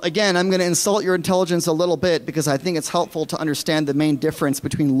 Well, again, I'm going to insult your intelligence a little bit because I think it's helpful to understand the main difference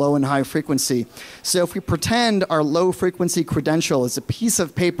between low and high frequency. So if we pretend our low frequency credential is a piece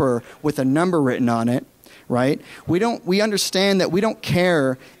of paper with a number written on it, right? We understand that we don't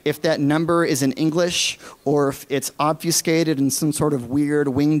care if that number is in English or if it's obfuscated in some sort of weird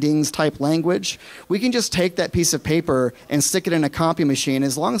wingdings type language. We can just take that piece of paper and stick it in a copy machine.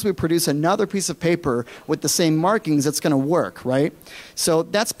 As long as we produce another piece of paper with the same markings, it's going to work, right? So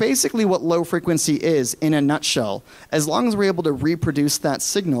that's basically what low frequency is in a nutshell. As long as we're able to reproduce that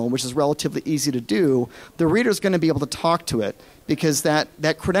signal, which is relatively easy to do, the reader's going to be able to talk to it, because that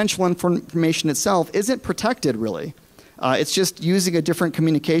credential information itself isn't protected, really. It's just using a different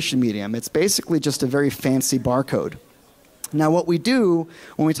communication medium. It's basically just a very fancy barcode. Now, what we do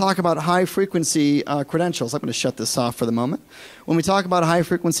when we talk about high-frequency credentials, I'm going to shut this off for the moment. When we talk about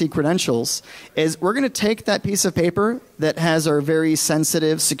high-frequency credentials, is we're going to take that piece of paper that has our very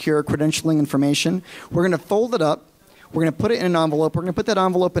sensitive, secure credentialing information. We're going to fold it up. We're going to put it in an envelope. We're going to put that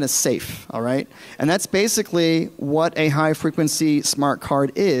envelope in a safe, all right? And that's basically what a high-frequency smart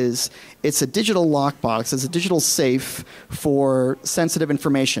card is. It's a digital lockbox. It's a digital safe for sensitive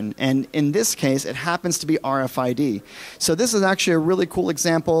information. And in this case, it happens to be RFID. So this is actually a really cool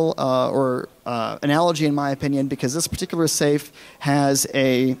example or analogy, in my opinion, because this particular safe has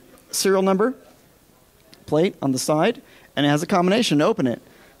a serial number plate on the side, and it has a combination to open it.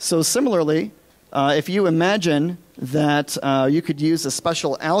 So similarly, if you imagine that you could use a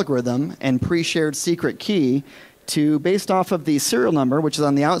special algorithm and pre-shared secret key to, based off of the serial number, which is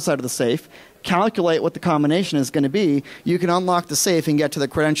on the outside of the safe, calculate what the combination is going to be, you can unlock the safe and get to the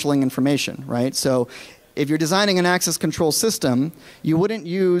credentialing information, right? So if you're designing an access control system, you wouldn't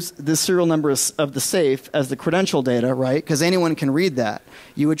use the serial number of the safe as the credential data, right? Because anyone can read that.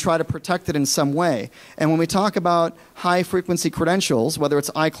 You would try to protect it in some way. And when we talk about high-frequency credentials, whether it's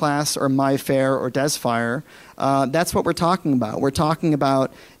iClass or MyFair or DesFire, that's what we're talking about. We're talking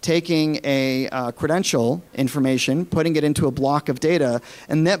about taking a credential information, putting it into a block of data,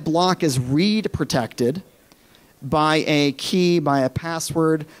 and that block is read protected. by a key, by a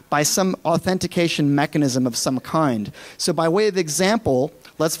password, by some authentication mechanism of some kind. So by way of example,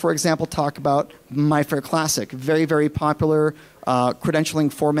 let's, for example, talk about MyFair Classic, very, very popular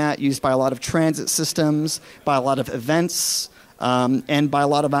credentialing format used by a lot of transit systems, by a lot of events, and by a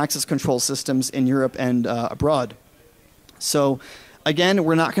lot of access control systems in Europe and abroad. So again,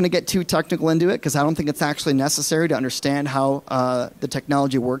 we're not going to get too technical into it because I don't think it's actually necessary to understand how the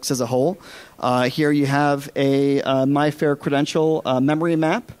technology works as a whole. Here you have a MyFair credential memory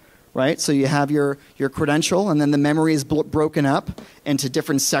map, right? So you have your credential, and then the memory is broken up into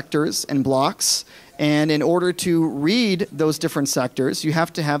different sectors and blocks. And in order to read those different sectors, you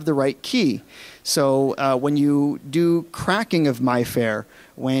have to have the right key. So when you do cracking of MyFair,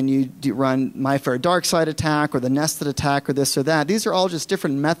 when you run MyFair dark side attack or the nested attack or this or that, these are all just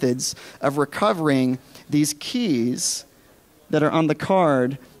different methods of recovering these keys that are on the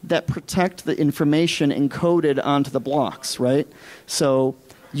card that protect the information encoded onto the blocks, right? So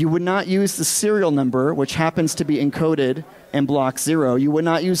you would not use the serial number, which happens to be encoded in block 0. You would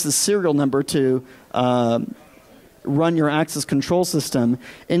not use the serial number to run your access control system.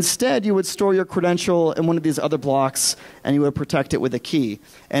 Instead, you would store your credential in one of these other blocks, and you would protect it with a key.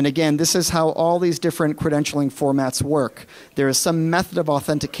 And again, this is how all these different credentialing formats work. There is some method of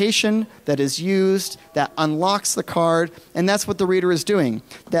authentication that is used that unlocks the card, and that's what the reader is doing.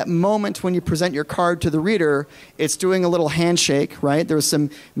 That moment when you present your card to the reader, it's doing a little handshake, right? There's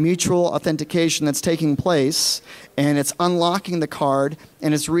some mutual authentication that's taking place, and it's unlocking the card,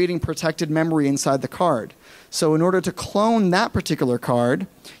 and it's reading protected memory inside the card. So in order to clone that particular card,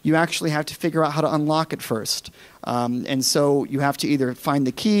 you actually have to figure out how to unlock it first. And so you have to either find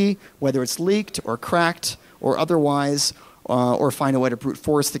the key, whether it's leaked or cracked or otherwise, or find a way to brute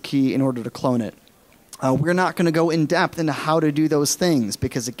force the key in order to clone it. We're not going to go in depth into how to do those things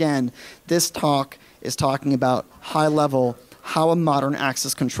because, again, this talk is talking about high level how a modern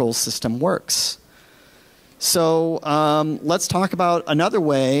access control system works. So let's talk about another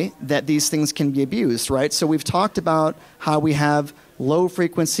way that these things can be abused, right? So we've talked about how we have low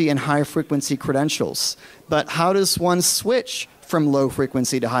frequency and high frequency credentials. But how does one switch from low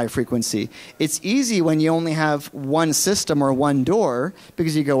frequency to high frequency? It's easy when you only have one system or one door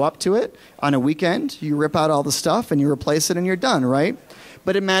because you go up to it on a weekend, you rip out all the stuff and you replace it and you're done, right?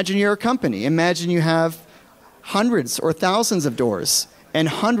 But imagine you're a company. Imagine you have hundreds or thousands of doors and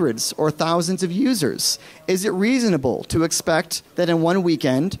hundreds or thousands of users. Is it reasonable to expect that in one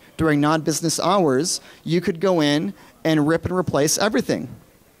weekend, during non-business hours, you could go in and rip and replace everything?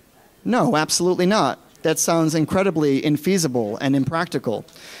 No, absolutely not. That sounds incredibly infeasible and impractical.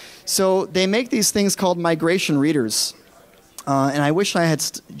 So they make these things called migration readers. And I wish I had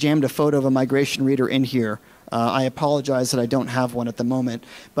jammed a photo of a migration reader in here. I apologize that I don't have one at the moment.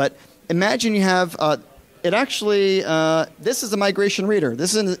 But imagine you have... this is a migration reader.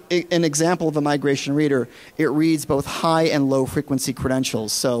 This is an example of a migration reader. It reads both high and low frequency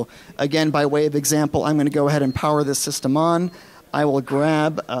credentials. So again, by way of example, I'm going to go ahead and power this system on. I will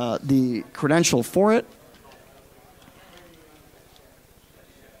grab the credential for it.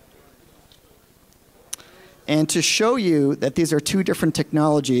 And to show you that these are two different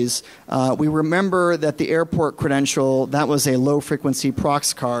technologies, we remember that the airport credential, that was a low frequency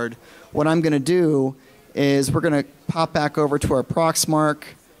prox card. What I'm going to do is we're going to pop back over to our Proxmark,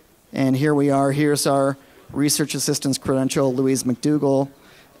 and here we are. Here's our research assistant's credential, Louise McDougall,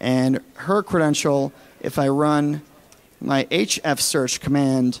 and her credential, if I run my HF search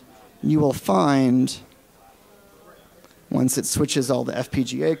command, you will find, once it switches all the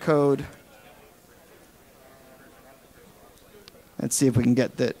FPGA code, let's see if we can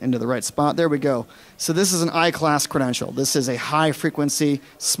get that into the right spot. There we go. So this is an I-class credential. This is a high-frequency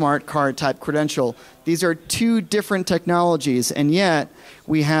smart card type credential. These are two different technologies, and yet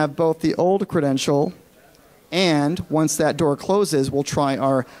we have both the old credential and once that door closes, we'll try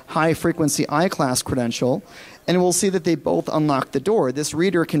our high-frequency I-class credential, and we'll see that they both unlock the door. This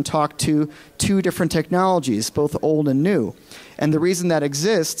reader can talk to two different technologies, both old and new. And the reason that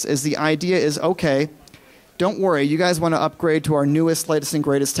exists is the idea is, okay, don't worry, you guys want to upgrade to our newest, latest, and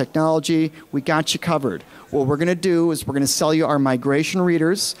greatest technology. We got you covered. What we're going to do is we're going to sell you our migration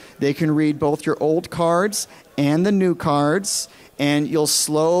readers. They can read both your old cards and the new cards, and you'll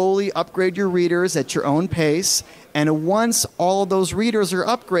slowly upgrade your readers at your own pace. And once all of those readers are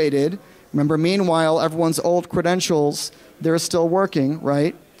upgraded, remember, meanwhile, everyone's old credentials, they're still working,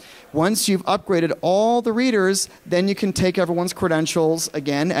 right? Once you've upgraded all the readers, then you can take everyone's credentials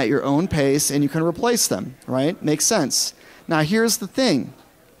again at your own pace and you can replace them, right? Makes sense. Now here's the thing.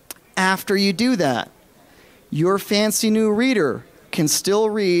 After you do that, your fancy new reader can still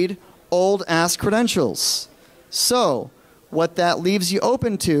read old-ass credentials. So what that leaves you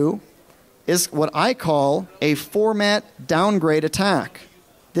open to is what I call a format downgrade attack.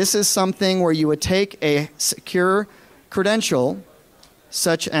 This is something where you would take a secure credential,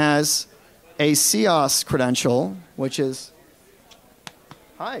 such as a CIOS credential, which is,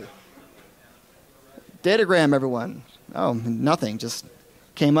 hi, datagram, everyone. Oh, nothing, just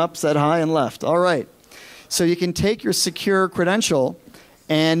came up, said hi, and left. All right. So you can take your secure credential,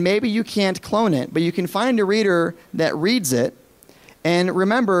 and maybe you can't clone it, but you can find a reader that reads it. And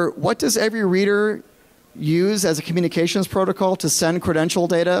remember, what does every reader use as a communications protocol to send credential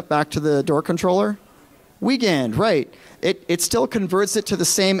data back to the door controller? Wiegand, right. It still converts it to the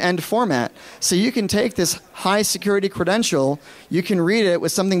same end format. So you can take this high security credential, you can read it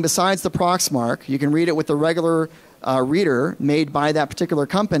with something besides the proxmark, you can read it with the regular reader made by that particular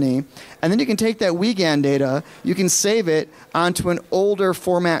company, and then you can take that Wiegand data, you can save it onto an older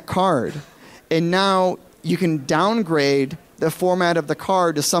format card. And now you can downgrade the format of the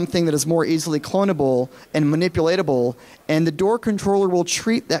card to something that is more easily clonable and manipulatable, and the door controller will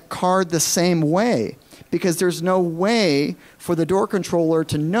treat that card the same way, because there's no way for the door controller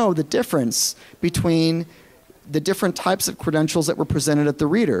to know the difference between the different types of credentials that were presented at the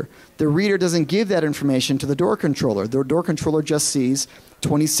reader. The reader doesn't give that information to the door controller. The door controller just sees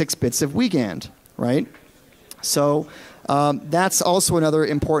 26 bits of Wiegand, right? So that's also another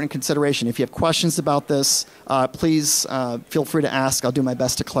important consideration. If you have questions about this, please feel free to ask. I'll do my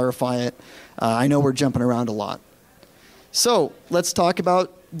best to clarify it. I know we're jumping around a lot. So let's talk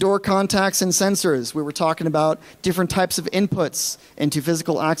about door contacts and sensors. We were talking about different types of inputs into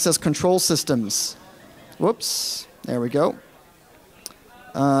physical access control systems. Whoops, there we go.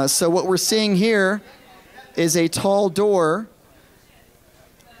 So what we're seeing here is a tall door,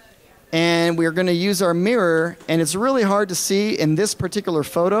 and we're going to use our mirror, and it's really hard to see in this particular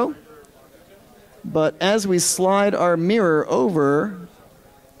photo, but as we slide our mirror over,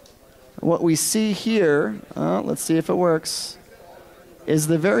 what we see here, let's see if it works, is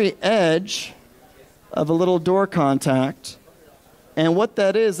the very edge of a little door contact. And what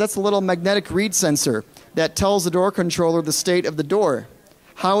that is, that's a little magnetic read sensor that tells the door controller the state of the door.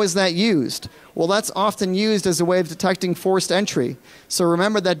 How is that used? Well, that's often used as a way of detecting forced entry. So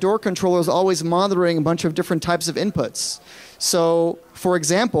remember that door controller is always monitoring a bunch of different types of inputs. So, for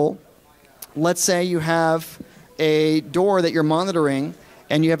example, let's say you have a door that you're monitoring,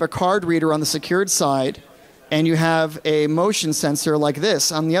 and you have a card reader on the secured side, and you have a motion sensor like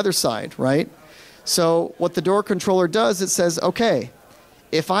this on the other side, right? So what the door controller does, it says, okay,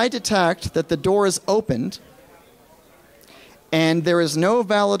 if I detect that the door is opened and there is no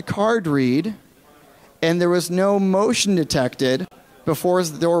valid card read and there was no motion detected before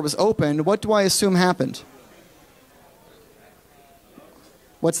the door was opened, what do I assume happened?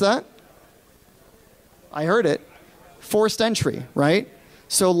 What's that? I heard it. Forced entry, right?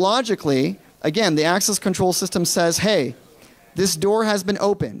 So logically, again, the access control system says, hey, this door has been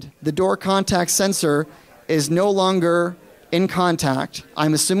opened. The door contact sensor is no longer in contact.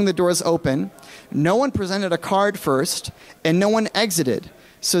 I'm assuming the door is open. No one presented a card first, and no one exited.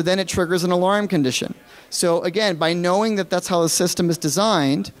 So then it triggers an alarm condition. So again, by knowing that that's how the system is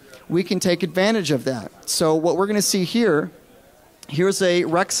designed, we can take advantage of that. So what we're going to see here, here's a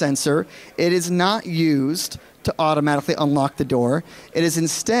rec sensor. It is not used to automatically unlock the door. It is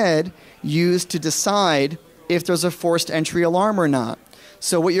instead used to decide if there's a forced entry alarm or not.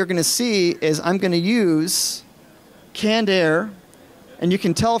 So what you're going to see is I'm going to use canned air, and you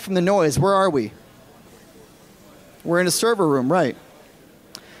can tell from the noise, where are we? We're in a server room, right?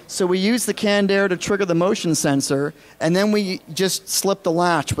 So we use the canned air to trigger the motion sensor, and then we just slip the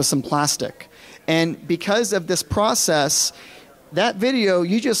latch with some plastic. And because of this process, that video,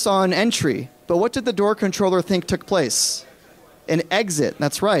 you just saw an entry, but what did the door controller think took place? An exit,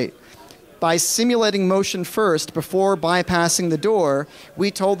 that's right. By simulating motion first before bypassing the door,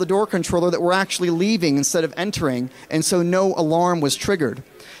 we told the door controller that we're actually leaving instead of entering, and so no alarm was triggered.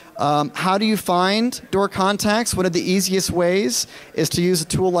 How do you find door contacts? One of the easiest ways is to use a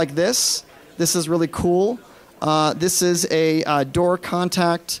tool like this. This is really cool. This is a door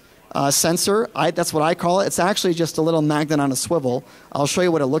contact sensor. That's what I call it. It's actually just a little magnet on a swivel. I'll show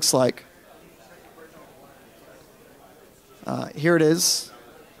you what it looks like. Here it is.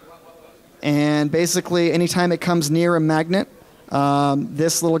 And basically, anytime it comes near a magnet,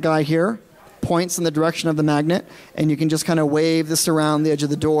 this little guy here points in the direction of the magnet, and you can just kind of wave this around the edge of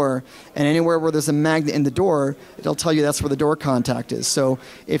the door, and anywhere where there's a magnet in the door, it'll tell you that's where the door contact is. So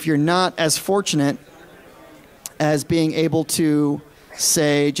if you're not as fortunate as being able to,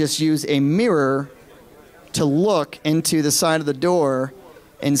 say, just use a mirror to look into the side of the door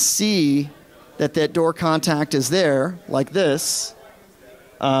and see that that door contact is there, like this.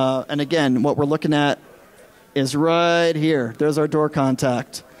 And again, what we're looking at is right here. There's our door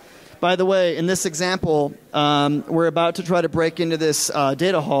contact. By the way, in this example, we're about to try to break into this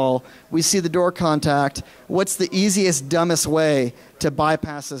data hall. We see the door contact. What's the easiest, dumbest way to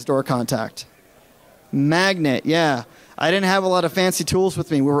bypass this door contact? Magnet, yeah. I didn't have a lot of fancy tools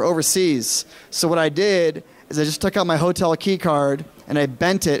with me. We were overseas. So what I did is I just took out my hotel key card and I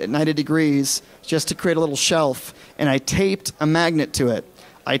bent it at 90 degrees just to create a little shelf, and I taped a magnet to it.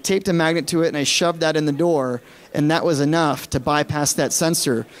 I taped a magnet to it and I shoved that in the door, and that was enough to bypass that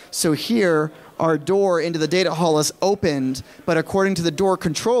sensor. So here, our door into the data hall is opened, but according to the door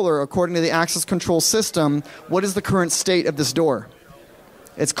controller, according to the access control system, what is the current state of this door?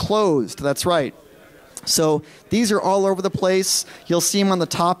 It's closed, that's right. So these are all over the place. You'll see them on the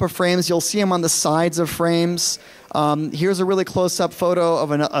top of frames. You'll see them on the sides of frames. Here's a really close-up photo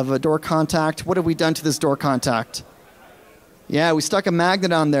of a door contact. What have we done to this door contact? Yeah, we stuck a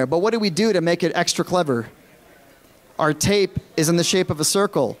magnet on there. But what did we do to make it extra clever? Our tape is in the shape of a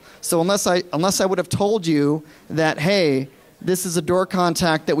circle. So unless I would have told you that, hey, this is a door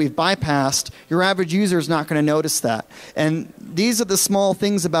contact that we've bypassed, your average user is not going to notice that. And these are the small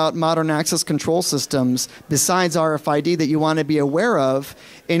things about modern access control systems, besides RFID, that you want to be aware of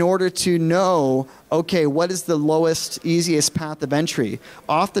in order to know, okay, what is the lowest, easiest path of entry?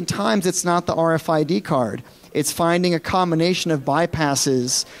 Oftentimes, it's not the RFID card. It's finding a combination of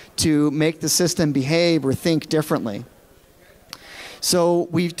bypasses to make the system behave or think differently. So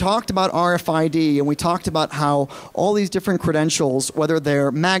we've talked about RFID, and we talked about how all these different credentials, whether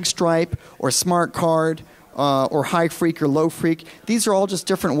they're magstripe or smart card or high freak or low freak, these are all just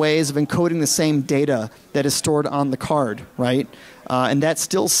different ways of encoding the same data that is stored on the card, right? And that's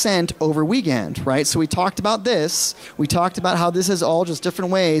still sent over Wiegand, right? So we talked about this. We talked about how this is all just different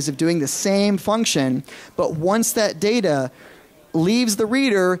ways of doing the same function, but once that data leaves the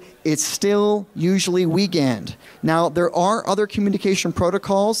reader, it's still usually Wiegand. Now, there are other communication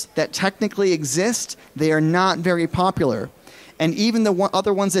protocols that technically exist. They are not very popular. And even the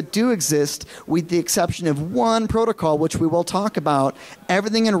other ones that do exist, with the exception of one protocol, which we will talk about,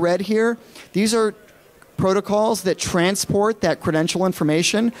 everything in red here, these are protocols that transport that credential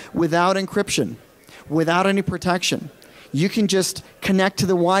information without encryption, without any protection. You can just connect to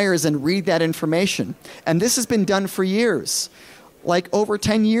the wires and read that information. And this has been done for years. Like over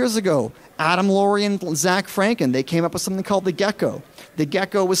 10 years ago, Adam Laurie and Zach Franken, they came up with something called the Gecko. The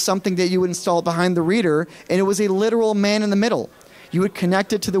Gecko was something that you would install behind the reader, and it was a literal man in the middle. You would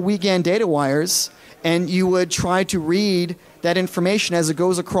connect it to the Wiegand data wires, and you would try to read that information as it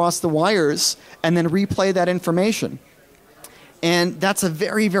goes across the wires, and then replay that information. And that's a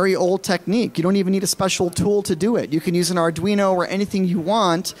very, very old technique. You don't even need a special tool to do it. You can use an Arduino or anything you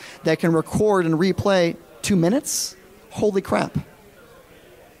want that can record and replay 2 minutes. Holy crap.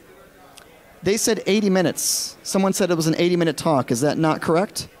 They said 80 minutes. Someone said it was an 80-minute talk. Is that not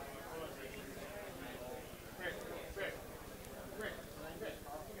correct?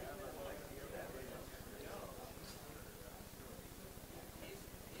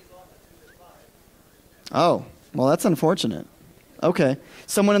 Oh, well, that's unfortunate. Okay.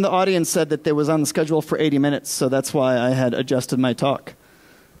 Someone in the audience said that it was on the schedule for 80 minutes, so that's why I had adjusted my talk.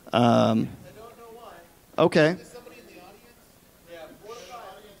 I don't know why. Okay.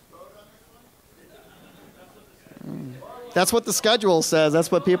 That's what the schedule says. That's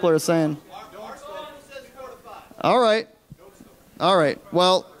what people are saying. All right. All right.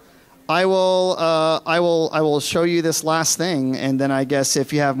 Well, I will show you this last thing, and then I guess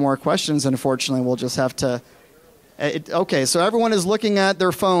if you have more questions, unfortunately, we'll just have to. Okay. So everyone is looking at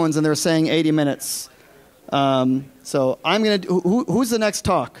their phones, and they're saying 80 minutes. So I'm gonna. Who's the next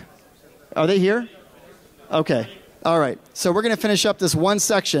talk? Are they here? Okay. All right, so we're going to finish up this one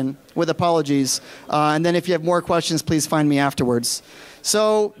section with apologies, and then if you have more questions, please find me afterwards.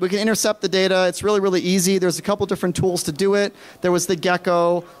 So we can intercept the data. It's really, really easy. There's a couple different tools to do it. There was the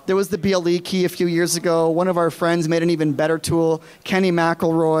Gecko. There was the BLE key a few years ago. One of our friends made an even better tool. Kenny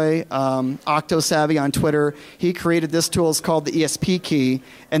McElroy, OctoSavvy on Twitter, he created this tool. It's called the ESP key,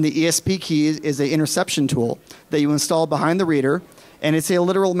 and the ESP key is an interception tool that you install behind the reader, and it's a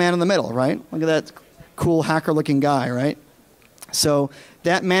literal man in the middle, right? Look at that cool hacker-looking guy, right? So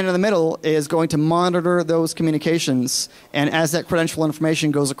that man in the middle is going to monitor those communications, and as that credential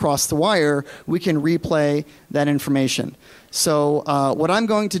information goes across the wire, we can replay that information. So what I'm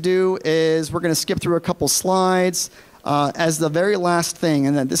going to do is we're going to skip through a couple slides. As the very last thing,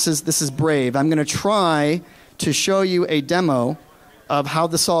 and then this is brave, I'm going to try to show you a demo of how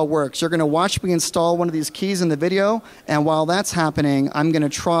this all works. You're going to watch me install one of these keys in the video, and while that's happening, I'm going to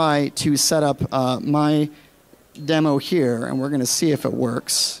try to set up my demo here, and we're going to see if it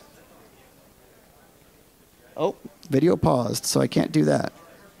works. Oh, video paused, so I can't do that.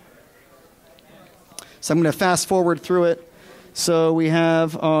 So I'm going to fast forward through it. So we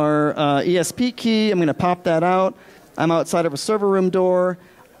have our ESP key. I'm going to pop that out. I'm outside of a server room door.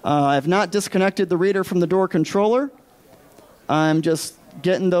 I've not disconnected the reader from the door controller. I'm just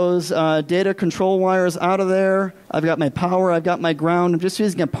getting those data control wires out of there. I've got my power. I've got my ground. I'm just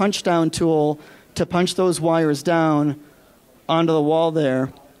using a punch down tool to punch those wires down onto the wall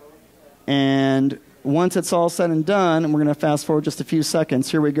there. And once it's all said and done, and we're going to fast forward just a few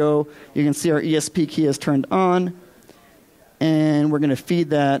seconds. Here we go. You can see our ESP key is turned on. And we're going to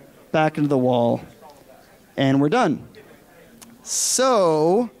feed that back into the wall. And we're done.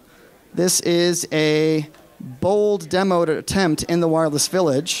 So this is a bold demo to attempt in the wireless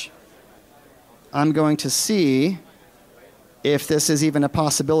village. I'm going to see if this is even a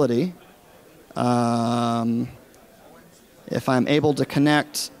possibility. If I'm able to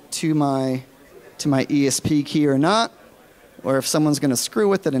connect to my ESP key or not, or if someone's going to screw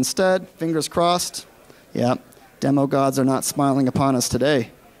with it instead. Fingers crossed. Yeah, demo gods are not smiling upon us today.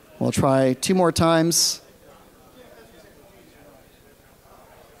 We'll try 2 more times.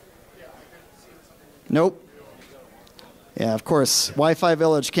 Nope. Yeah, of course. Wi-Fi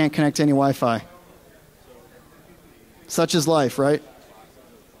village can't connect to any Wi-Fi. Such is life, right?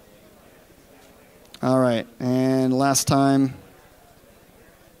 All right, and last time.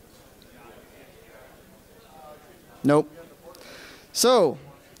 Nope. So,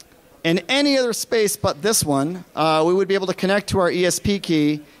 in any other space but this one, we would be able to connect to our ESP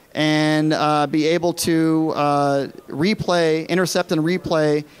key and be able to intercept and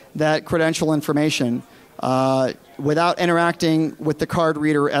replay that credential information without interacting with the card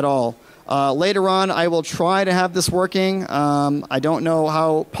reader at all. Later on, I will try to have this working. I don't know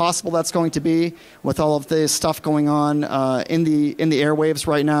how possible that's going to be with all of the stuff going on in the airwaves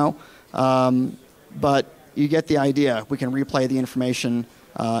right now, but you get the idea. We can replay the information,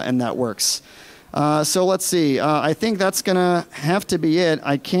 and that works. So let's see. I think that's going to have to be it.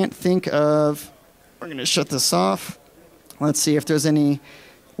 I can't think of... We're going to shut this off. Let's see if there's any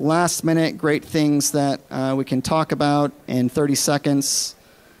last-minute great things that we can talk about in 30 seconds.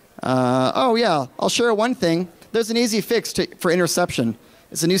 Oh, yeah. I'll share one thing. There's an easy fix for interception.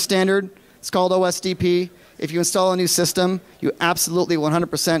 It's a new standard. It's called OSDP. If you install a new system, you absolutely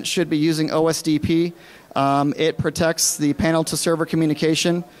 100% should be using OSDP. It protects the panel-to-server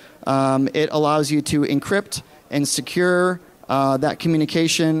communication. It allows you to encrypt and secure that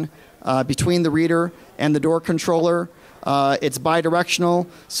communication between the reader and the door controller. It's bidirectional,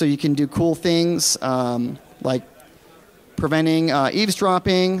 so you can do cool things like preventing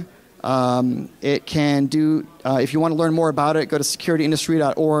eavesdropping. It can do, if you want to learn more about it, go to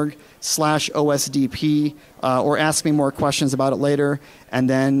securityindustry.org/OSDP or ask me more questions about it later. And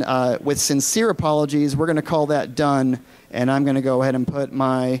then with sincere apologies, we're going to call that done. And I'm going to go ahead and put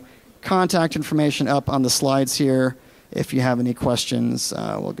my contact information up on the slides here. If you have any questions,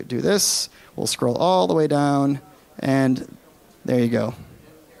 we'll do this. We'll scroll all the way down. And there you go.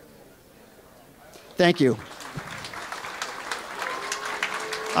 Thank you.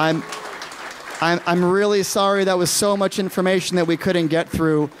 I'm really sorry that was so much information that we couldn't get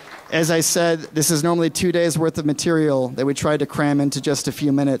through. As I said, this is normally 2 days worth of material that we tried to cram into just a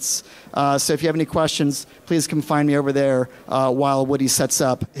few minutes. So if you have any questions, please come find me over there while Woody sets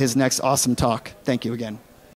up his next awesome talk. Thank you again.